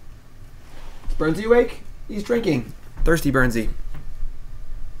 Is Burnsy awake? He's drinking. Thirsty Burnsy.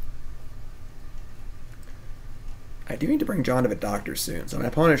 I do need to bring John to the doctor soon, so my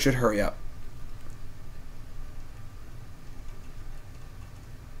opponent should hurry up.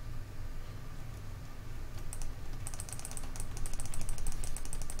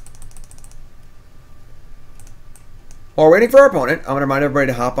 While we're waiting for our opponent, I'm going to remind everybody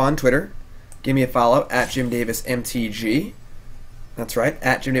to hop on Twitter. Give me a follow at JimDavisMTG. That's right,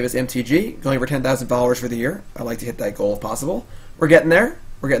 at JimDavisMTG. Going over 10,000 followers for the year. I'd like to hit that goal if possible. We're getting there.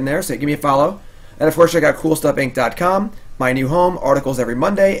 We're getting there, so give me a follow. And of course, check out CoolStuffInc.com. My new home. Articles every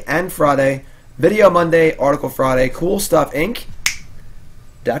Monday and Friday. Video Monday, article Friday.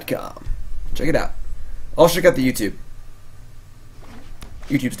 CoolStuffInc.com. Check it out. Also check out the YouTube.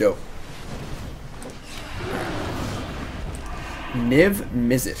 YouTube's dope. Niv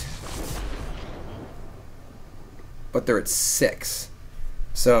Mizzet. But they're at 6.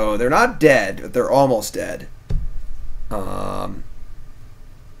 So they're not dead, but they're almost dead.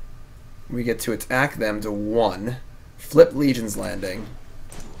 We get to attack them to 1. Flip Legion's Landing.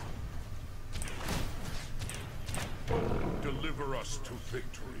 Deliver us to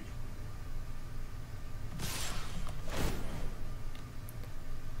victory.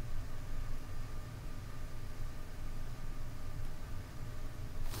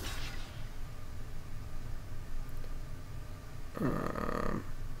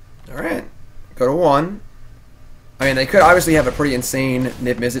 Alright. Go to 1. I mean, they could obviously have a pretty insane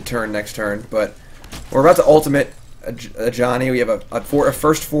Niv Mizzet turn next turn, but we're about to ultimate Ajani. We have a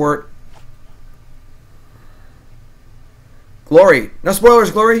first fort. Glory. No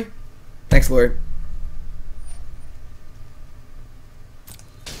spoilers, Glory. Thanks, Glory.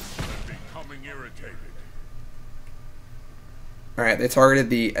 Becoming irritated. Alright, they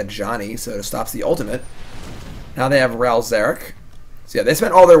targeted the Ajani, so it stops the ultimate. Now they have Ral Zarek. So yeah, they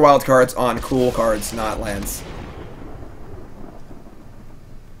spent all their wild cards on cool cards, not lands.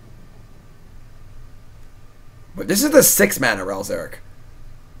 But this is the 6-mana Ral Zarek.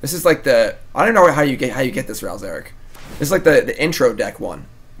 This is like the I don't know how you get this Ral Zarek. This is like the intro deck one.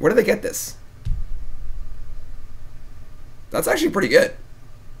 Where do they get this? That's actually pretty good.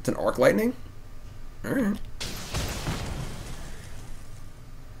 It's an Arc Lightning. All right.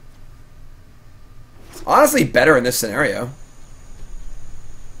 It's honestly better in this scenario.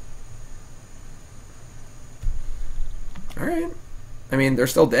 All right. I mean, they're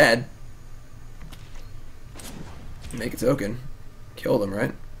still dead. Make a token. Kill them,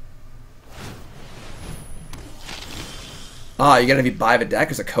 right? Ah, you gotta be buy the deck.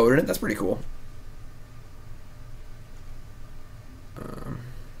 There's a code in it. That's pretty cool.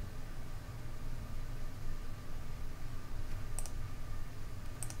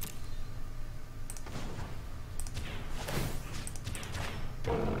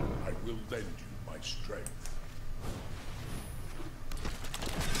 strength.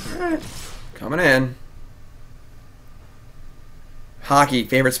 Alright. Coming in. Hockey,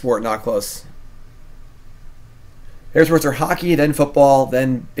 favorite sport, not close. Favorite sports are hockey, then football,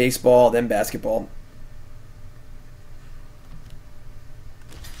 then baseball, then basketball.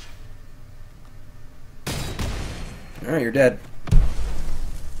 Alright, you're dead.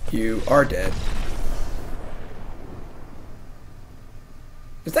 You are dead.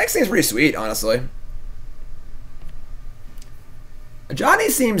 This deck seems pretty sweet, honestly. Ajani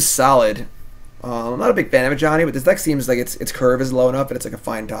seems solid. I'm not a big fan of Ajani, but this deck seems like its curve is low enough and it's like a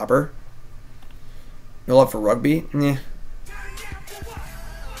fine topper. No love for rugby? Nah.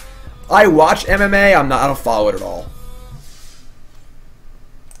 I watch MMA, I don't follow it at all.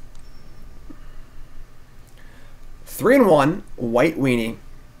 Three and one, White Weenie.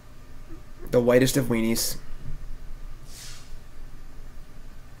 The whitest of weenies.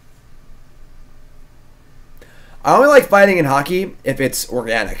 I only like fighting in hockey if it's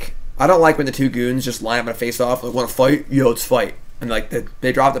organic. I don't like when the two goons just line up and face off. Like, want to fight? Yo, let's fight. And like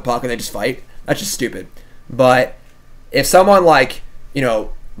they drop the puck and they just fight. That's just stupid. But if someone like, you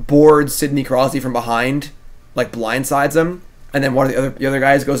know, boards Sidney Crosby from behind, like blindsides him, and then one of the other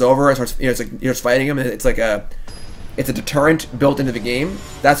guys goes over and starts, you know, it's like you're just fighting him, and it's a deterrent built into the game.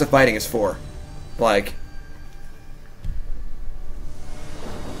 That's what fighting is for. Like,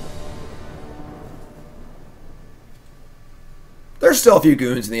 there's still a few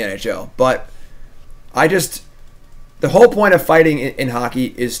goons in the NHL, but the whole point of fighting in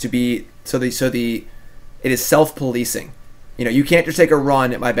hockey is to be it is self-policing. You know, you can't just take a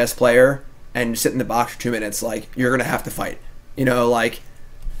run at my best player and sit in the box for 2 minutes. Like, you're gonna have to fight. You know, like,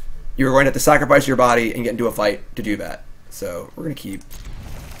 you're going to have to sacrifice your body and get into a fight to do that. So we're gonna keep.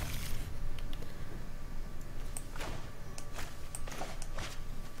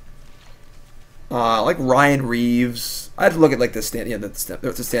 Like Ryan Reeves. I have to look at like the standings and stuff.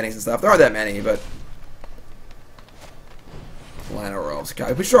 There aren't that many, but Lana Rolls.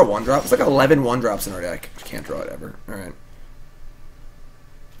 God, we should draw one drop. It's like 11 1-drops in our deck. Can't draw it ever. All right.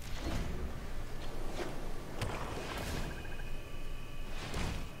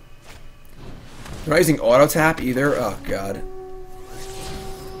 They're not using auto tap either. Oh god. The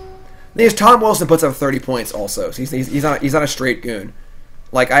thing is, Tom Wilson puts up 30 points also. So he's not a straight goon.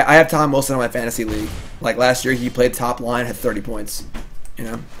 Like, I have Tom Wilson in my fantasy league. Like, last year he played top line, had 30 points. You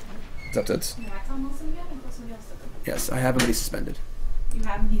know? What's up, Toots? You have Tom Wilson again? Or somebody else? Yes, I have him, but he's suspended. You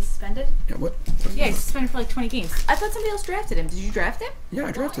have him? He's suspended? Yeah, what? Yeah, he's suspended for like 20 games. I thought somebody else drafted him. Did you draft him? Yeah,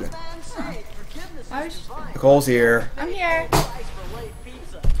 I drafted him. Huh. I was... Nicole's here. I'm here. I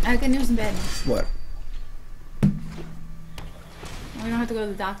have good news and bad news. What? We don't have to go to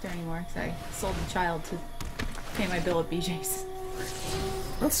the doctor anymore because I sold the child to pay my bill at BJ's.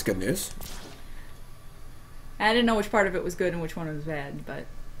 That's good news. I didn't know which part of it was good and which one was bad, but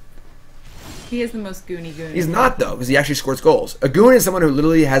he is the most goony goon. He's not, though, because he actually scores goals. A goon is someone who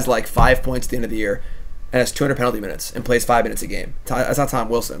literally has like 5 points at the end of the year and has 200 penalty minutes and plays 5 minutes a game. That's not Tom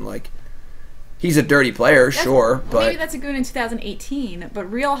Wilson. Like, he's a dirty player, sure, but maybe that's a goon in 2018. But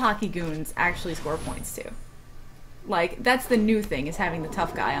real hockey goons actually score points too. Like, that's the new thing, is having the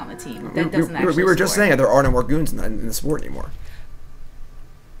tough guy on the team that doesn't actually we were just score. saying there are no more goons in the sport anymore.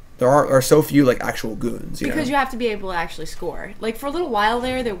 There are so few like actual goons. Because you have to be able to actually score. Like, for a little while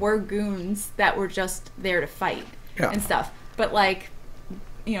there were goons that were just there to fight and stuff. But like,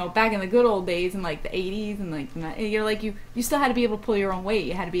 you know, back in the good old days in like the 80s and like, you're like you still had to be able to pull your own weight.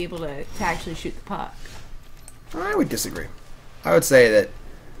 You had to be able to actually shoot the puck. I would disagree. I would say that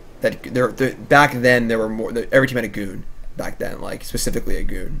back then there were more. Every team had a goon back then, like specifically a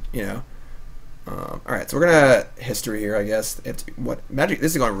goon. You know. All right, so we're gonna history here, I guess. It's what Magic.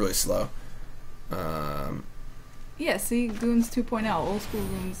 This is going really slow. Yeah, see, Goons 2.0, old school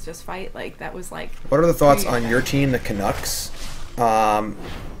Goons just fight. Like, that was like. What are the thoughts on your team, the Canucks?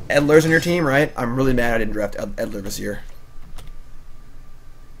 Edler's on your team, right? I'm really mad I didn't draft Edler this year.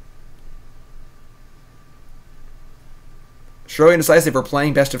 Shirley and Decisive are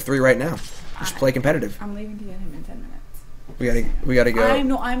playing best of 3 right now. Just play competitive. I'm leaving to get him in 10 minutes. We gotta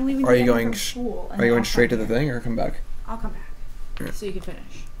go. I'm leaving. Are you going? School, Are you going straight to the thing, or come back? I'll come back, right. So you can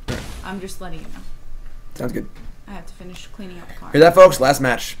finish. Right. I'm just letting you know. Sounds good. I have to finish cleaning up the car. Hear that, folks? Last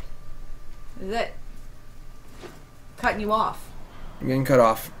match. This is it. Cutting you off. I'm getting cut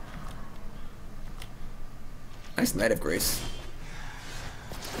off. Nice Knight of Grace.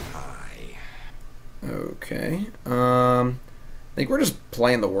 Hi. Okay. I think we're just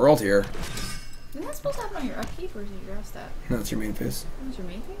playing the world here. Isn't that supposed to happen on your upkeep, or is it your draft stat? No, it's your main phase. What's your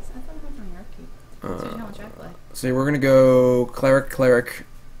main phase? I thought it happened on your upkeep. So you know how much I play. So we're gonna go Cleric,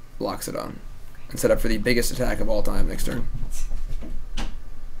 Loxodon. and set up for the biggest attack of all time next turn.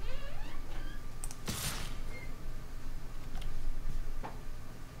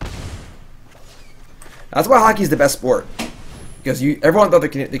 That's why hockey's the best sport. Because everyone thought the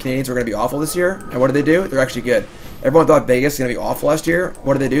Canadians were going to be awful this year, and what did they do? They're actually good. Everyone thought Vegas was going to be awful last year.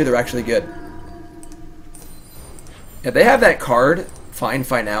 What did they do? They're actually good. If they have that card, Fine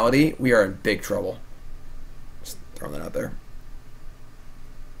Finality, we are in big trouble. Just throwing that out there.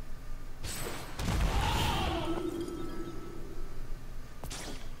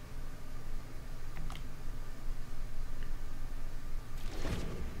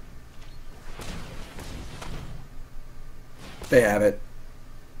 They have it.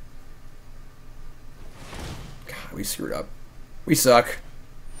 God, we screwed up. We suck.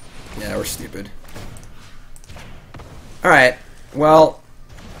 Yeah, we're stupid. Alright, well,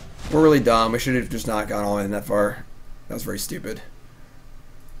 we're really dumb. We should have just not gone all in that far. That was very stupid.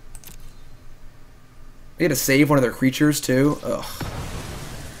 We had to save one of their creatures, too. Ugh.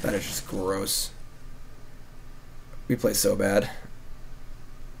 That is just gross. We play so bad.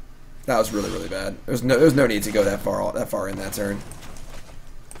 That was really, really bad. There was no need to go that far in that turn.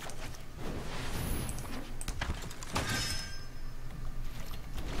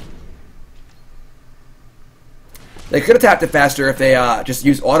 They could have tapped it faster if they just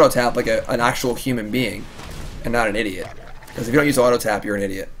used auto tap like an actual human being, and not an idiot. Because if you don't use auto tap, you're an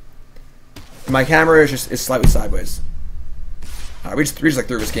idiot. My camera is slightly sideways. We just like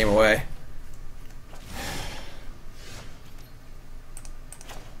threw this game away.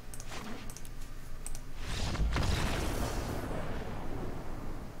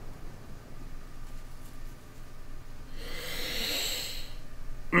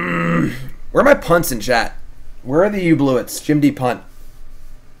 Where are my punts in chat? Where are the you blew it's? Jim D punt.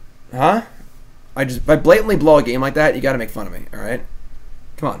 Huh? If I blatantly blow a game like that, you gotta make fun of me, alright?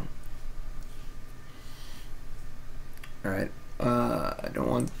 Come on. Alright. I don't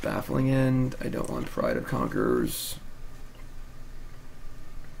want Baffling End. I don't want Pride of Conquerors.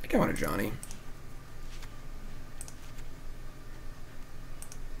 I think I want Ajani.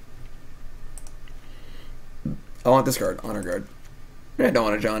 I want this card, Honor Guard. I don't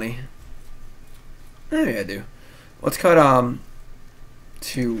want Ajani. Maybe I do. Let's cut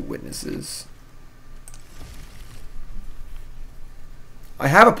 2 witnesses. I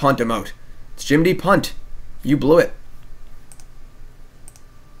have a punt emote. It's Jim D punt. You blew it.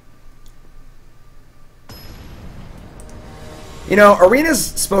 You know, Arena's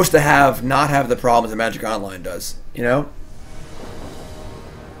supposed to not have the problems that Magic Online does, you know?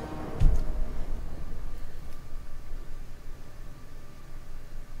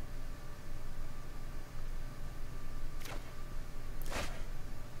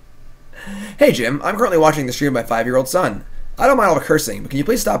 Hey Jim, I'm currently watching the stream of my 5-year-old son. I don't mind all the cursing, but can you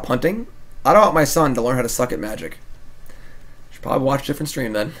please stop punting? I don't want my son to learn how to suck at Magic. Should probably watch a different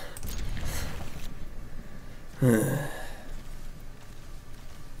stream then.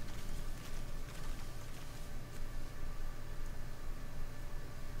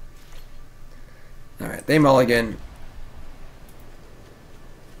 Alright, they mulligan.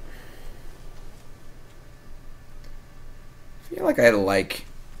 I feel like I like...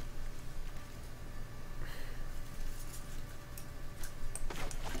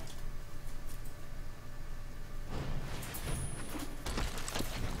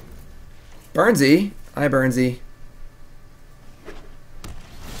 Burnsy. Hi, Burnsy.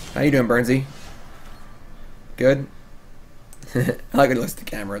 How you doing, Burnsy? Good? I like it looks at the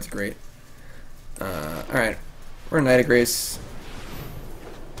camera. It's great. Alright. We're a Knight of Grace.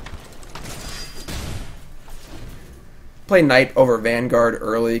 Play Knight over Vanguard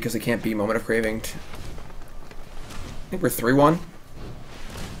early because it can't be Moment of Craving. I think we're 3-1.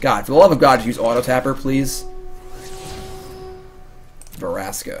 God, for the love of God, use Auto Tapper, please.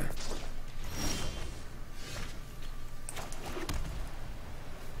 Veraska.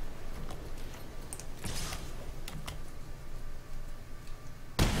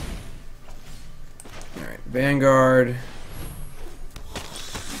 Vanguard,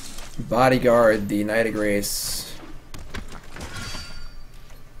 Bodyguard, the Knight of Grace.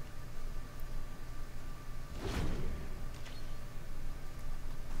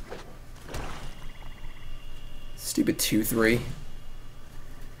 Stupid 2-3.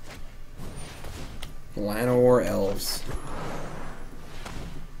 Llanowar Elves.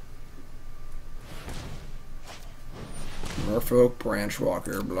 Merfolk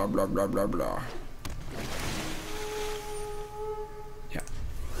Branchwalker, blah blah blah blah blah.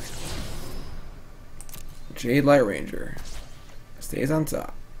 Jade Light Ranger stays on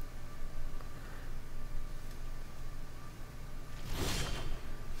top.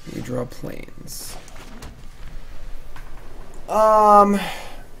 You draw planes.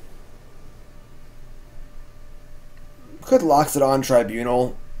 Could Loxodon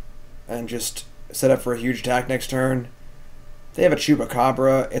Tribunal and just set up for a huge attack next turn. They have a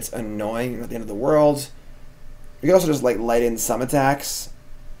Chupacabra. It's annoying at the end of the world. We can also just like light in some attacks.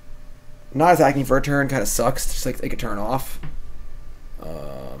 Not attacking for a turn kind of sucks. Just like take a turn off.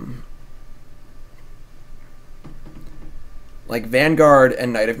 Like Vanguard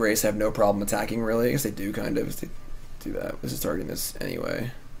and Knight of Grace have no problem attacking really. I guess they do kind of. They do that. This is targeting this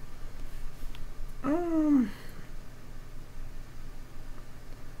anyway. I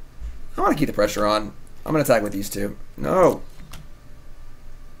want to keep the pressure on. I'm going to attack with these two. No.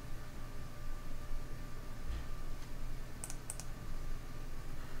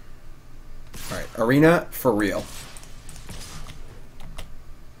 Alright, Arena for real.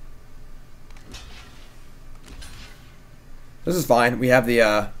 This is fine. We have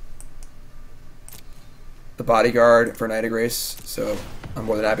the Bodyguard for Knight of Grace, so I'm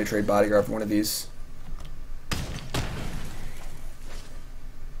more than happy to trade Bodyguard for one of these.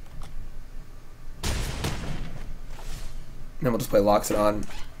 And then we'll just play Loxodon.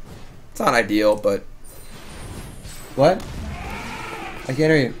 It's not ideal, but... What? I can't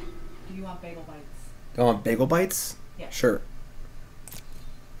hear you. Do you want bagel bites? Do I want bagel bites? Yeah. Sure.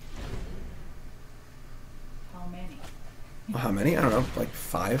 How many? How many? I don't know. Like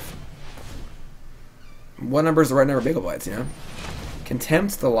 5? What number is the right number of bagel bites, you know?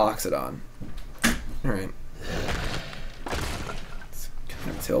 Contempt the Loxodon. Alright. It's kind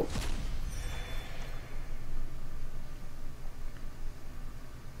of tilt.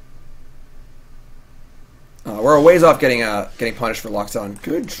 We're a ways off getting punished for Loxodon.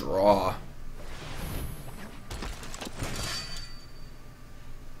 Good draw.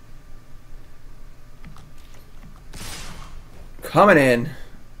 Coming in.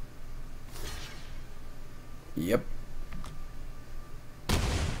 Yep.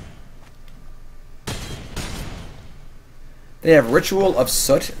 They have Ritual of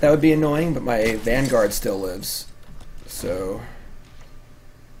Soot. That would be annoying, but my Vanguard still lives. So...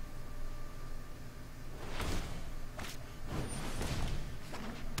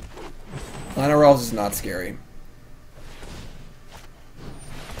 Lionel Rolls is not scary.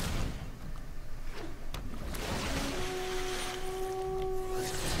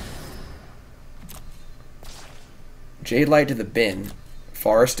 Jade Light to the bin.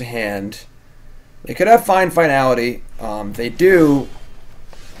 Forest to hand. They could have fine finality. They do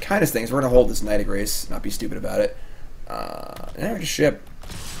kind of things. We're going to hold this Knight of Grace, not be stupid about it. And just ship.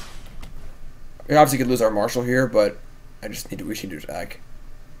 We obviously could lose our Marshal here, but I just need to wish you to attack.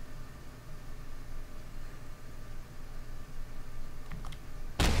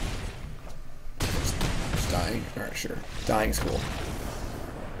 Dying? Alright, sure. Dying is cool.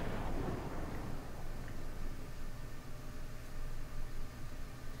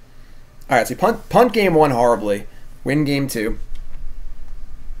 Alright, so punt game 1 horribly. Win game 2.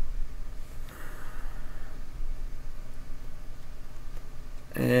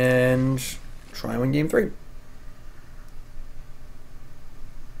 And try and win game 3.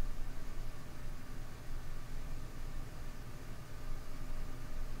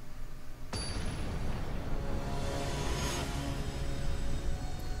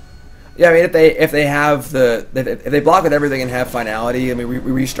 Yeah, I mean, if they have if they block with everything and have finality, I mean, we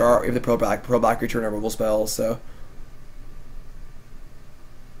restart. We have the pro black return our removal spells, so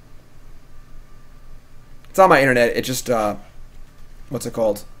it's on my internet. It just what's it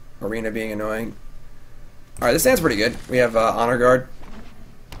called? Arena being annoying. All right, this stand's pretty good. We have Honor Guard.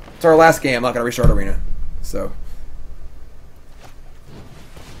 It's our last game. I'm not gonna restart Arena, so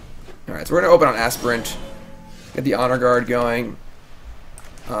all right. So we're gonna open on Aspirant, get the Honor Guard going.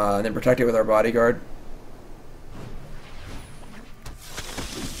 And then protect it with our Bodyguard.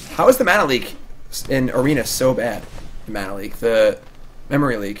 How is the mana leak in Arena so bad? The mana leak, the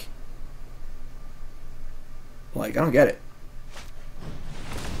memory leak. Like, I don't get it.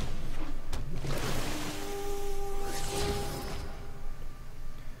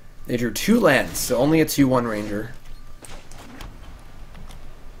 They drew 2 lands, so only a 2/1 Ranger.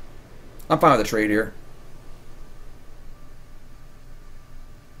 I'm fine with the trade here.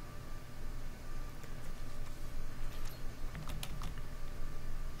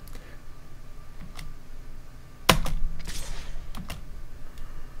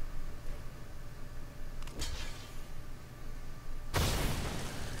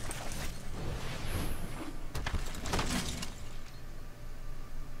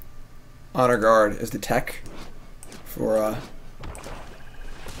 Honor Guard is the tech for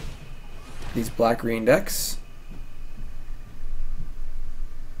these black-green decks.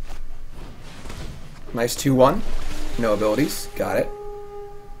 Nice 2-1. No abilities. Got it.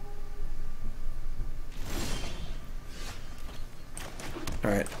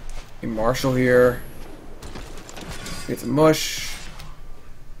 Alright. Marshal here. Get some mush.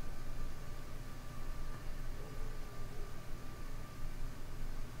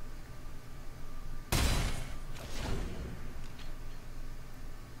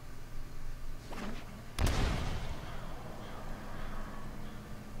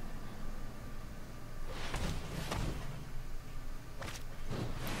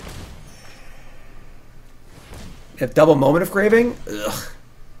 Have double moment of craving? Ugh.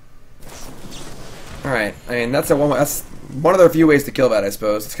 Alright, I mean that's one of the few ways to kill that, I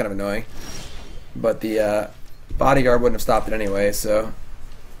suppose. It's kind of annoying. But the bodyguard wouldn't have stopped it anyway, so.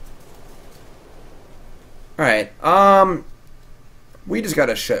 Alright, we just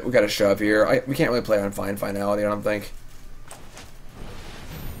gotta shove here. We can't really play on finality, I don't think.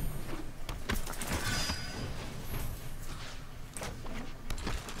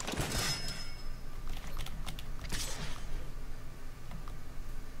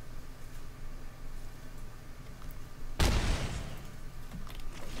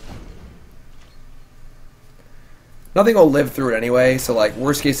 Nothing will live through it anyway, so like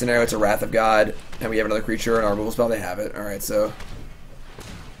worst case scenario, it's a Wrath of God, and we have another creature in our removal spell. They have it. All right, so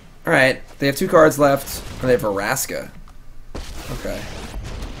all right, they have 2 cards left, and they have Veraska. Okay,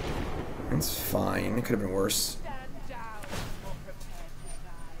 that's fine. It could have been worse.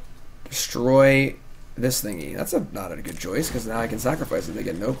 Destroy this thingy. That's not a good choice because now I can sacrifice it. They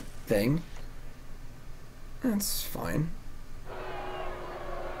get no thing. That's fine.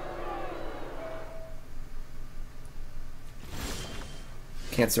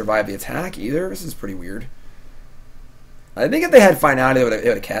 Can't survive the attack either. This is pretty weird. I think if they had finality, they would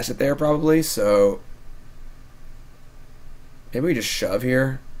have cast it there probably. So maybe we just shove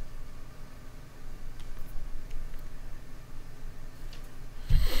here.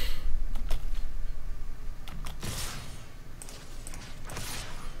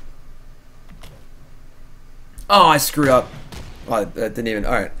 Oh, I screwed up. Oh, that didn't even.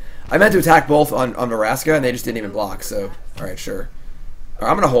 All right, I meant to attack both on Veraska, and they just didn't even block. So all right, sure.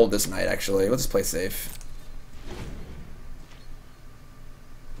 I'm going to hold this knight, actually. Let's just play safe.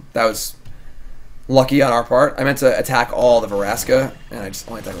 That was lucky on our part. I meant to attack all the Veraska, and I just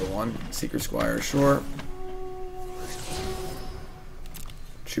only attacked with 1. Secret Squire, sure.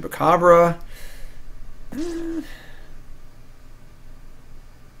 Chupacabra.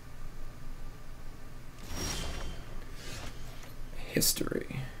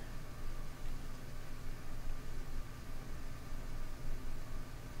 History.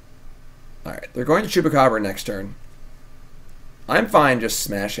 Alright, they're going to Chupacabra next turn. I'm fine just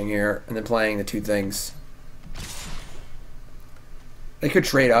smashing here and then playing the 2 things. They could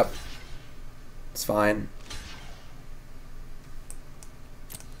trade up. It's fine.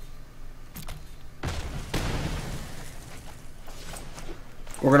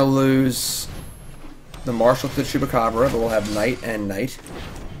 We're going to lose the Marshal to the Chupacabra, but we'll have Knight and Knight.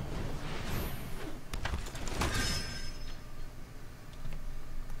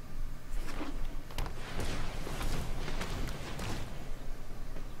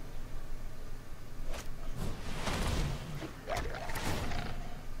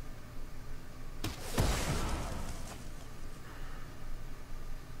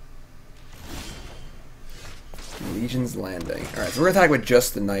 Legion's Landing. Alright, so we're going to attack with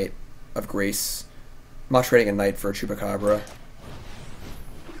just the Knight of Grace. I'm not trading a Knight for a Chupacabra.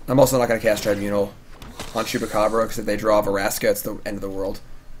 I'm also not going to cast Tribunal on Chupacabra, because if they draw Veraska, it's the end of the world.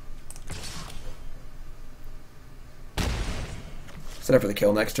 Set up for the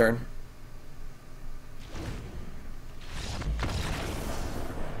kill next turn.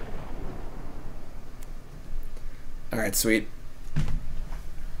 Alright, sweet.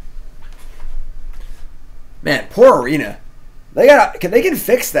 Man, poor Arena. They can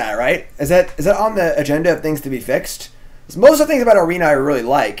fix that, right? Is that on the agenda of things to be fixed? Because most of the things about Arena I really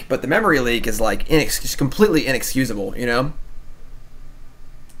like, but the memory leak is like just completely inexcusable, you know?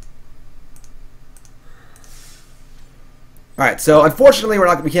 All right, so unfortunately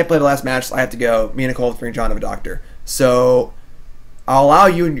we can't play the last match. So I have to go. Me and Nicole bring John to a doctor. So I'll allow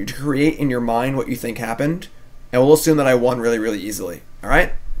you to create in your mind what you think happened, and we'll assume that I won really, really easily. All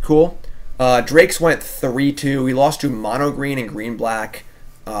right, cool. Drake's went 3-2. We lost to mono green and green black.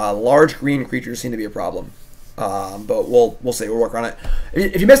 Large green creatures seem to be a problem, but we'll see. We'll work on it.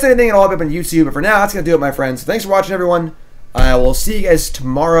 If you missed anything, it'll all be up on YouTube. But for now, that's gonna do it, my friends. Thanks for watching, everyone. I will see you guys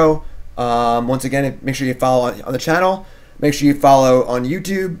tomorrow. Once again, make sure you follow on the channel. Make sure you follow on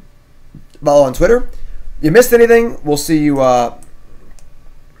YouTube. Follow on Twitter. If you missed anything, we'll see you.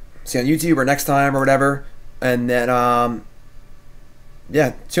 see you on YouTube or next time or whatever. And then,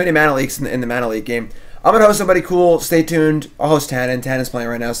 yeah, too many mana leaks in the mana leak game. I'm going to host somebody cool. Stay tuned. I'll host Tannen. Tannen's playing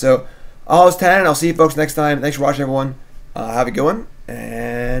right now. So I'll host Tannen. I'll see you folks next time. Thanks for watching, everyone. Have a good one,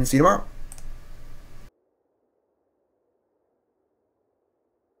 and see you tomorrow.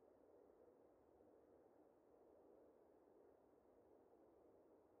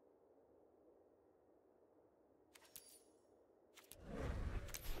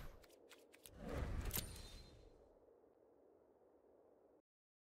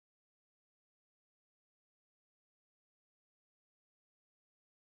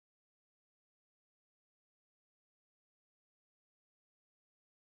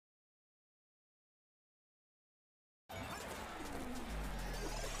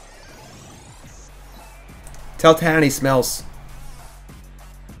 Tell Tannen he smells.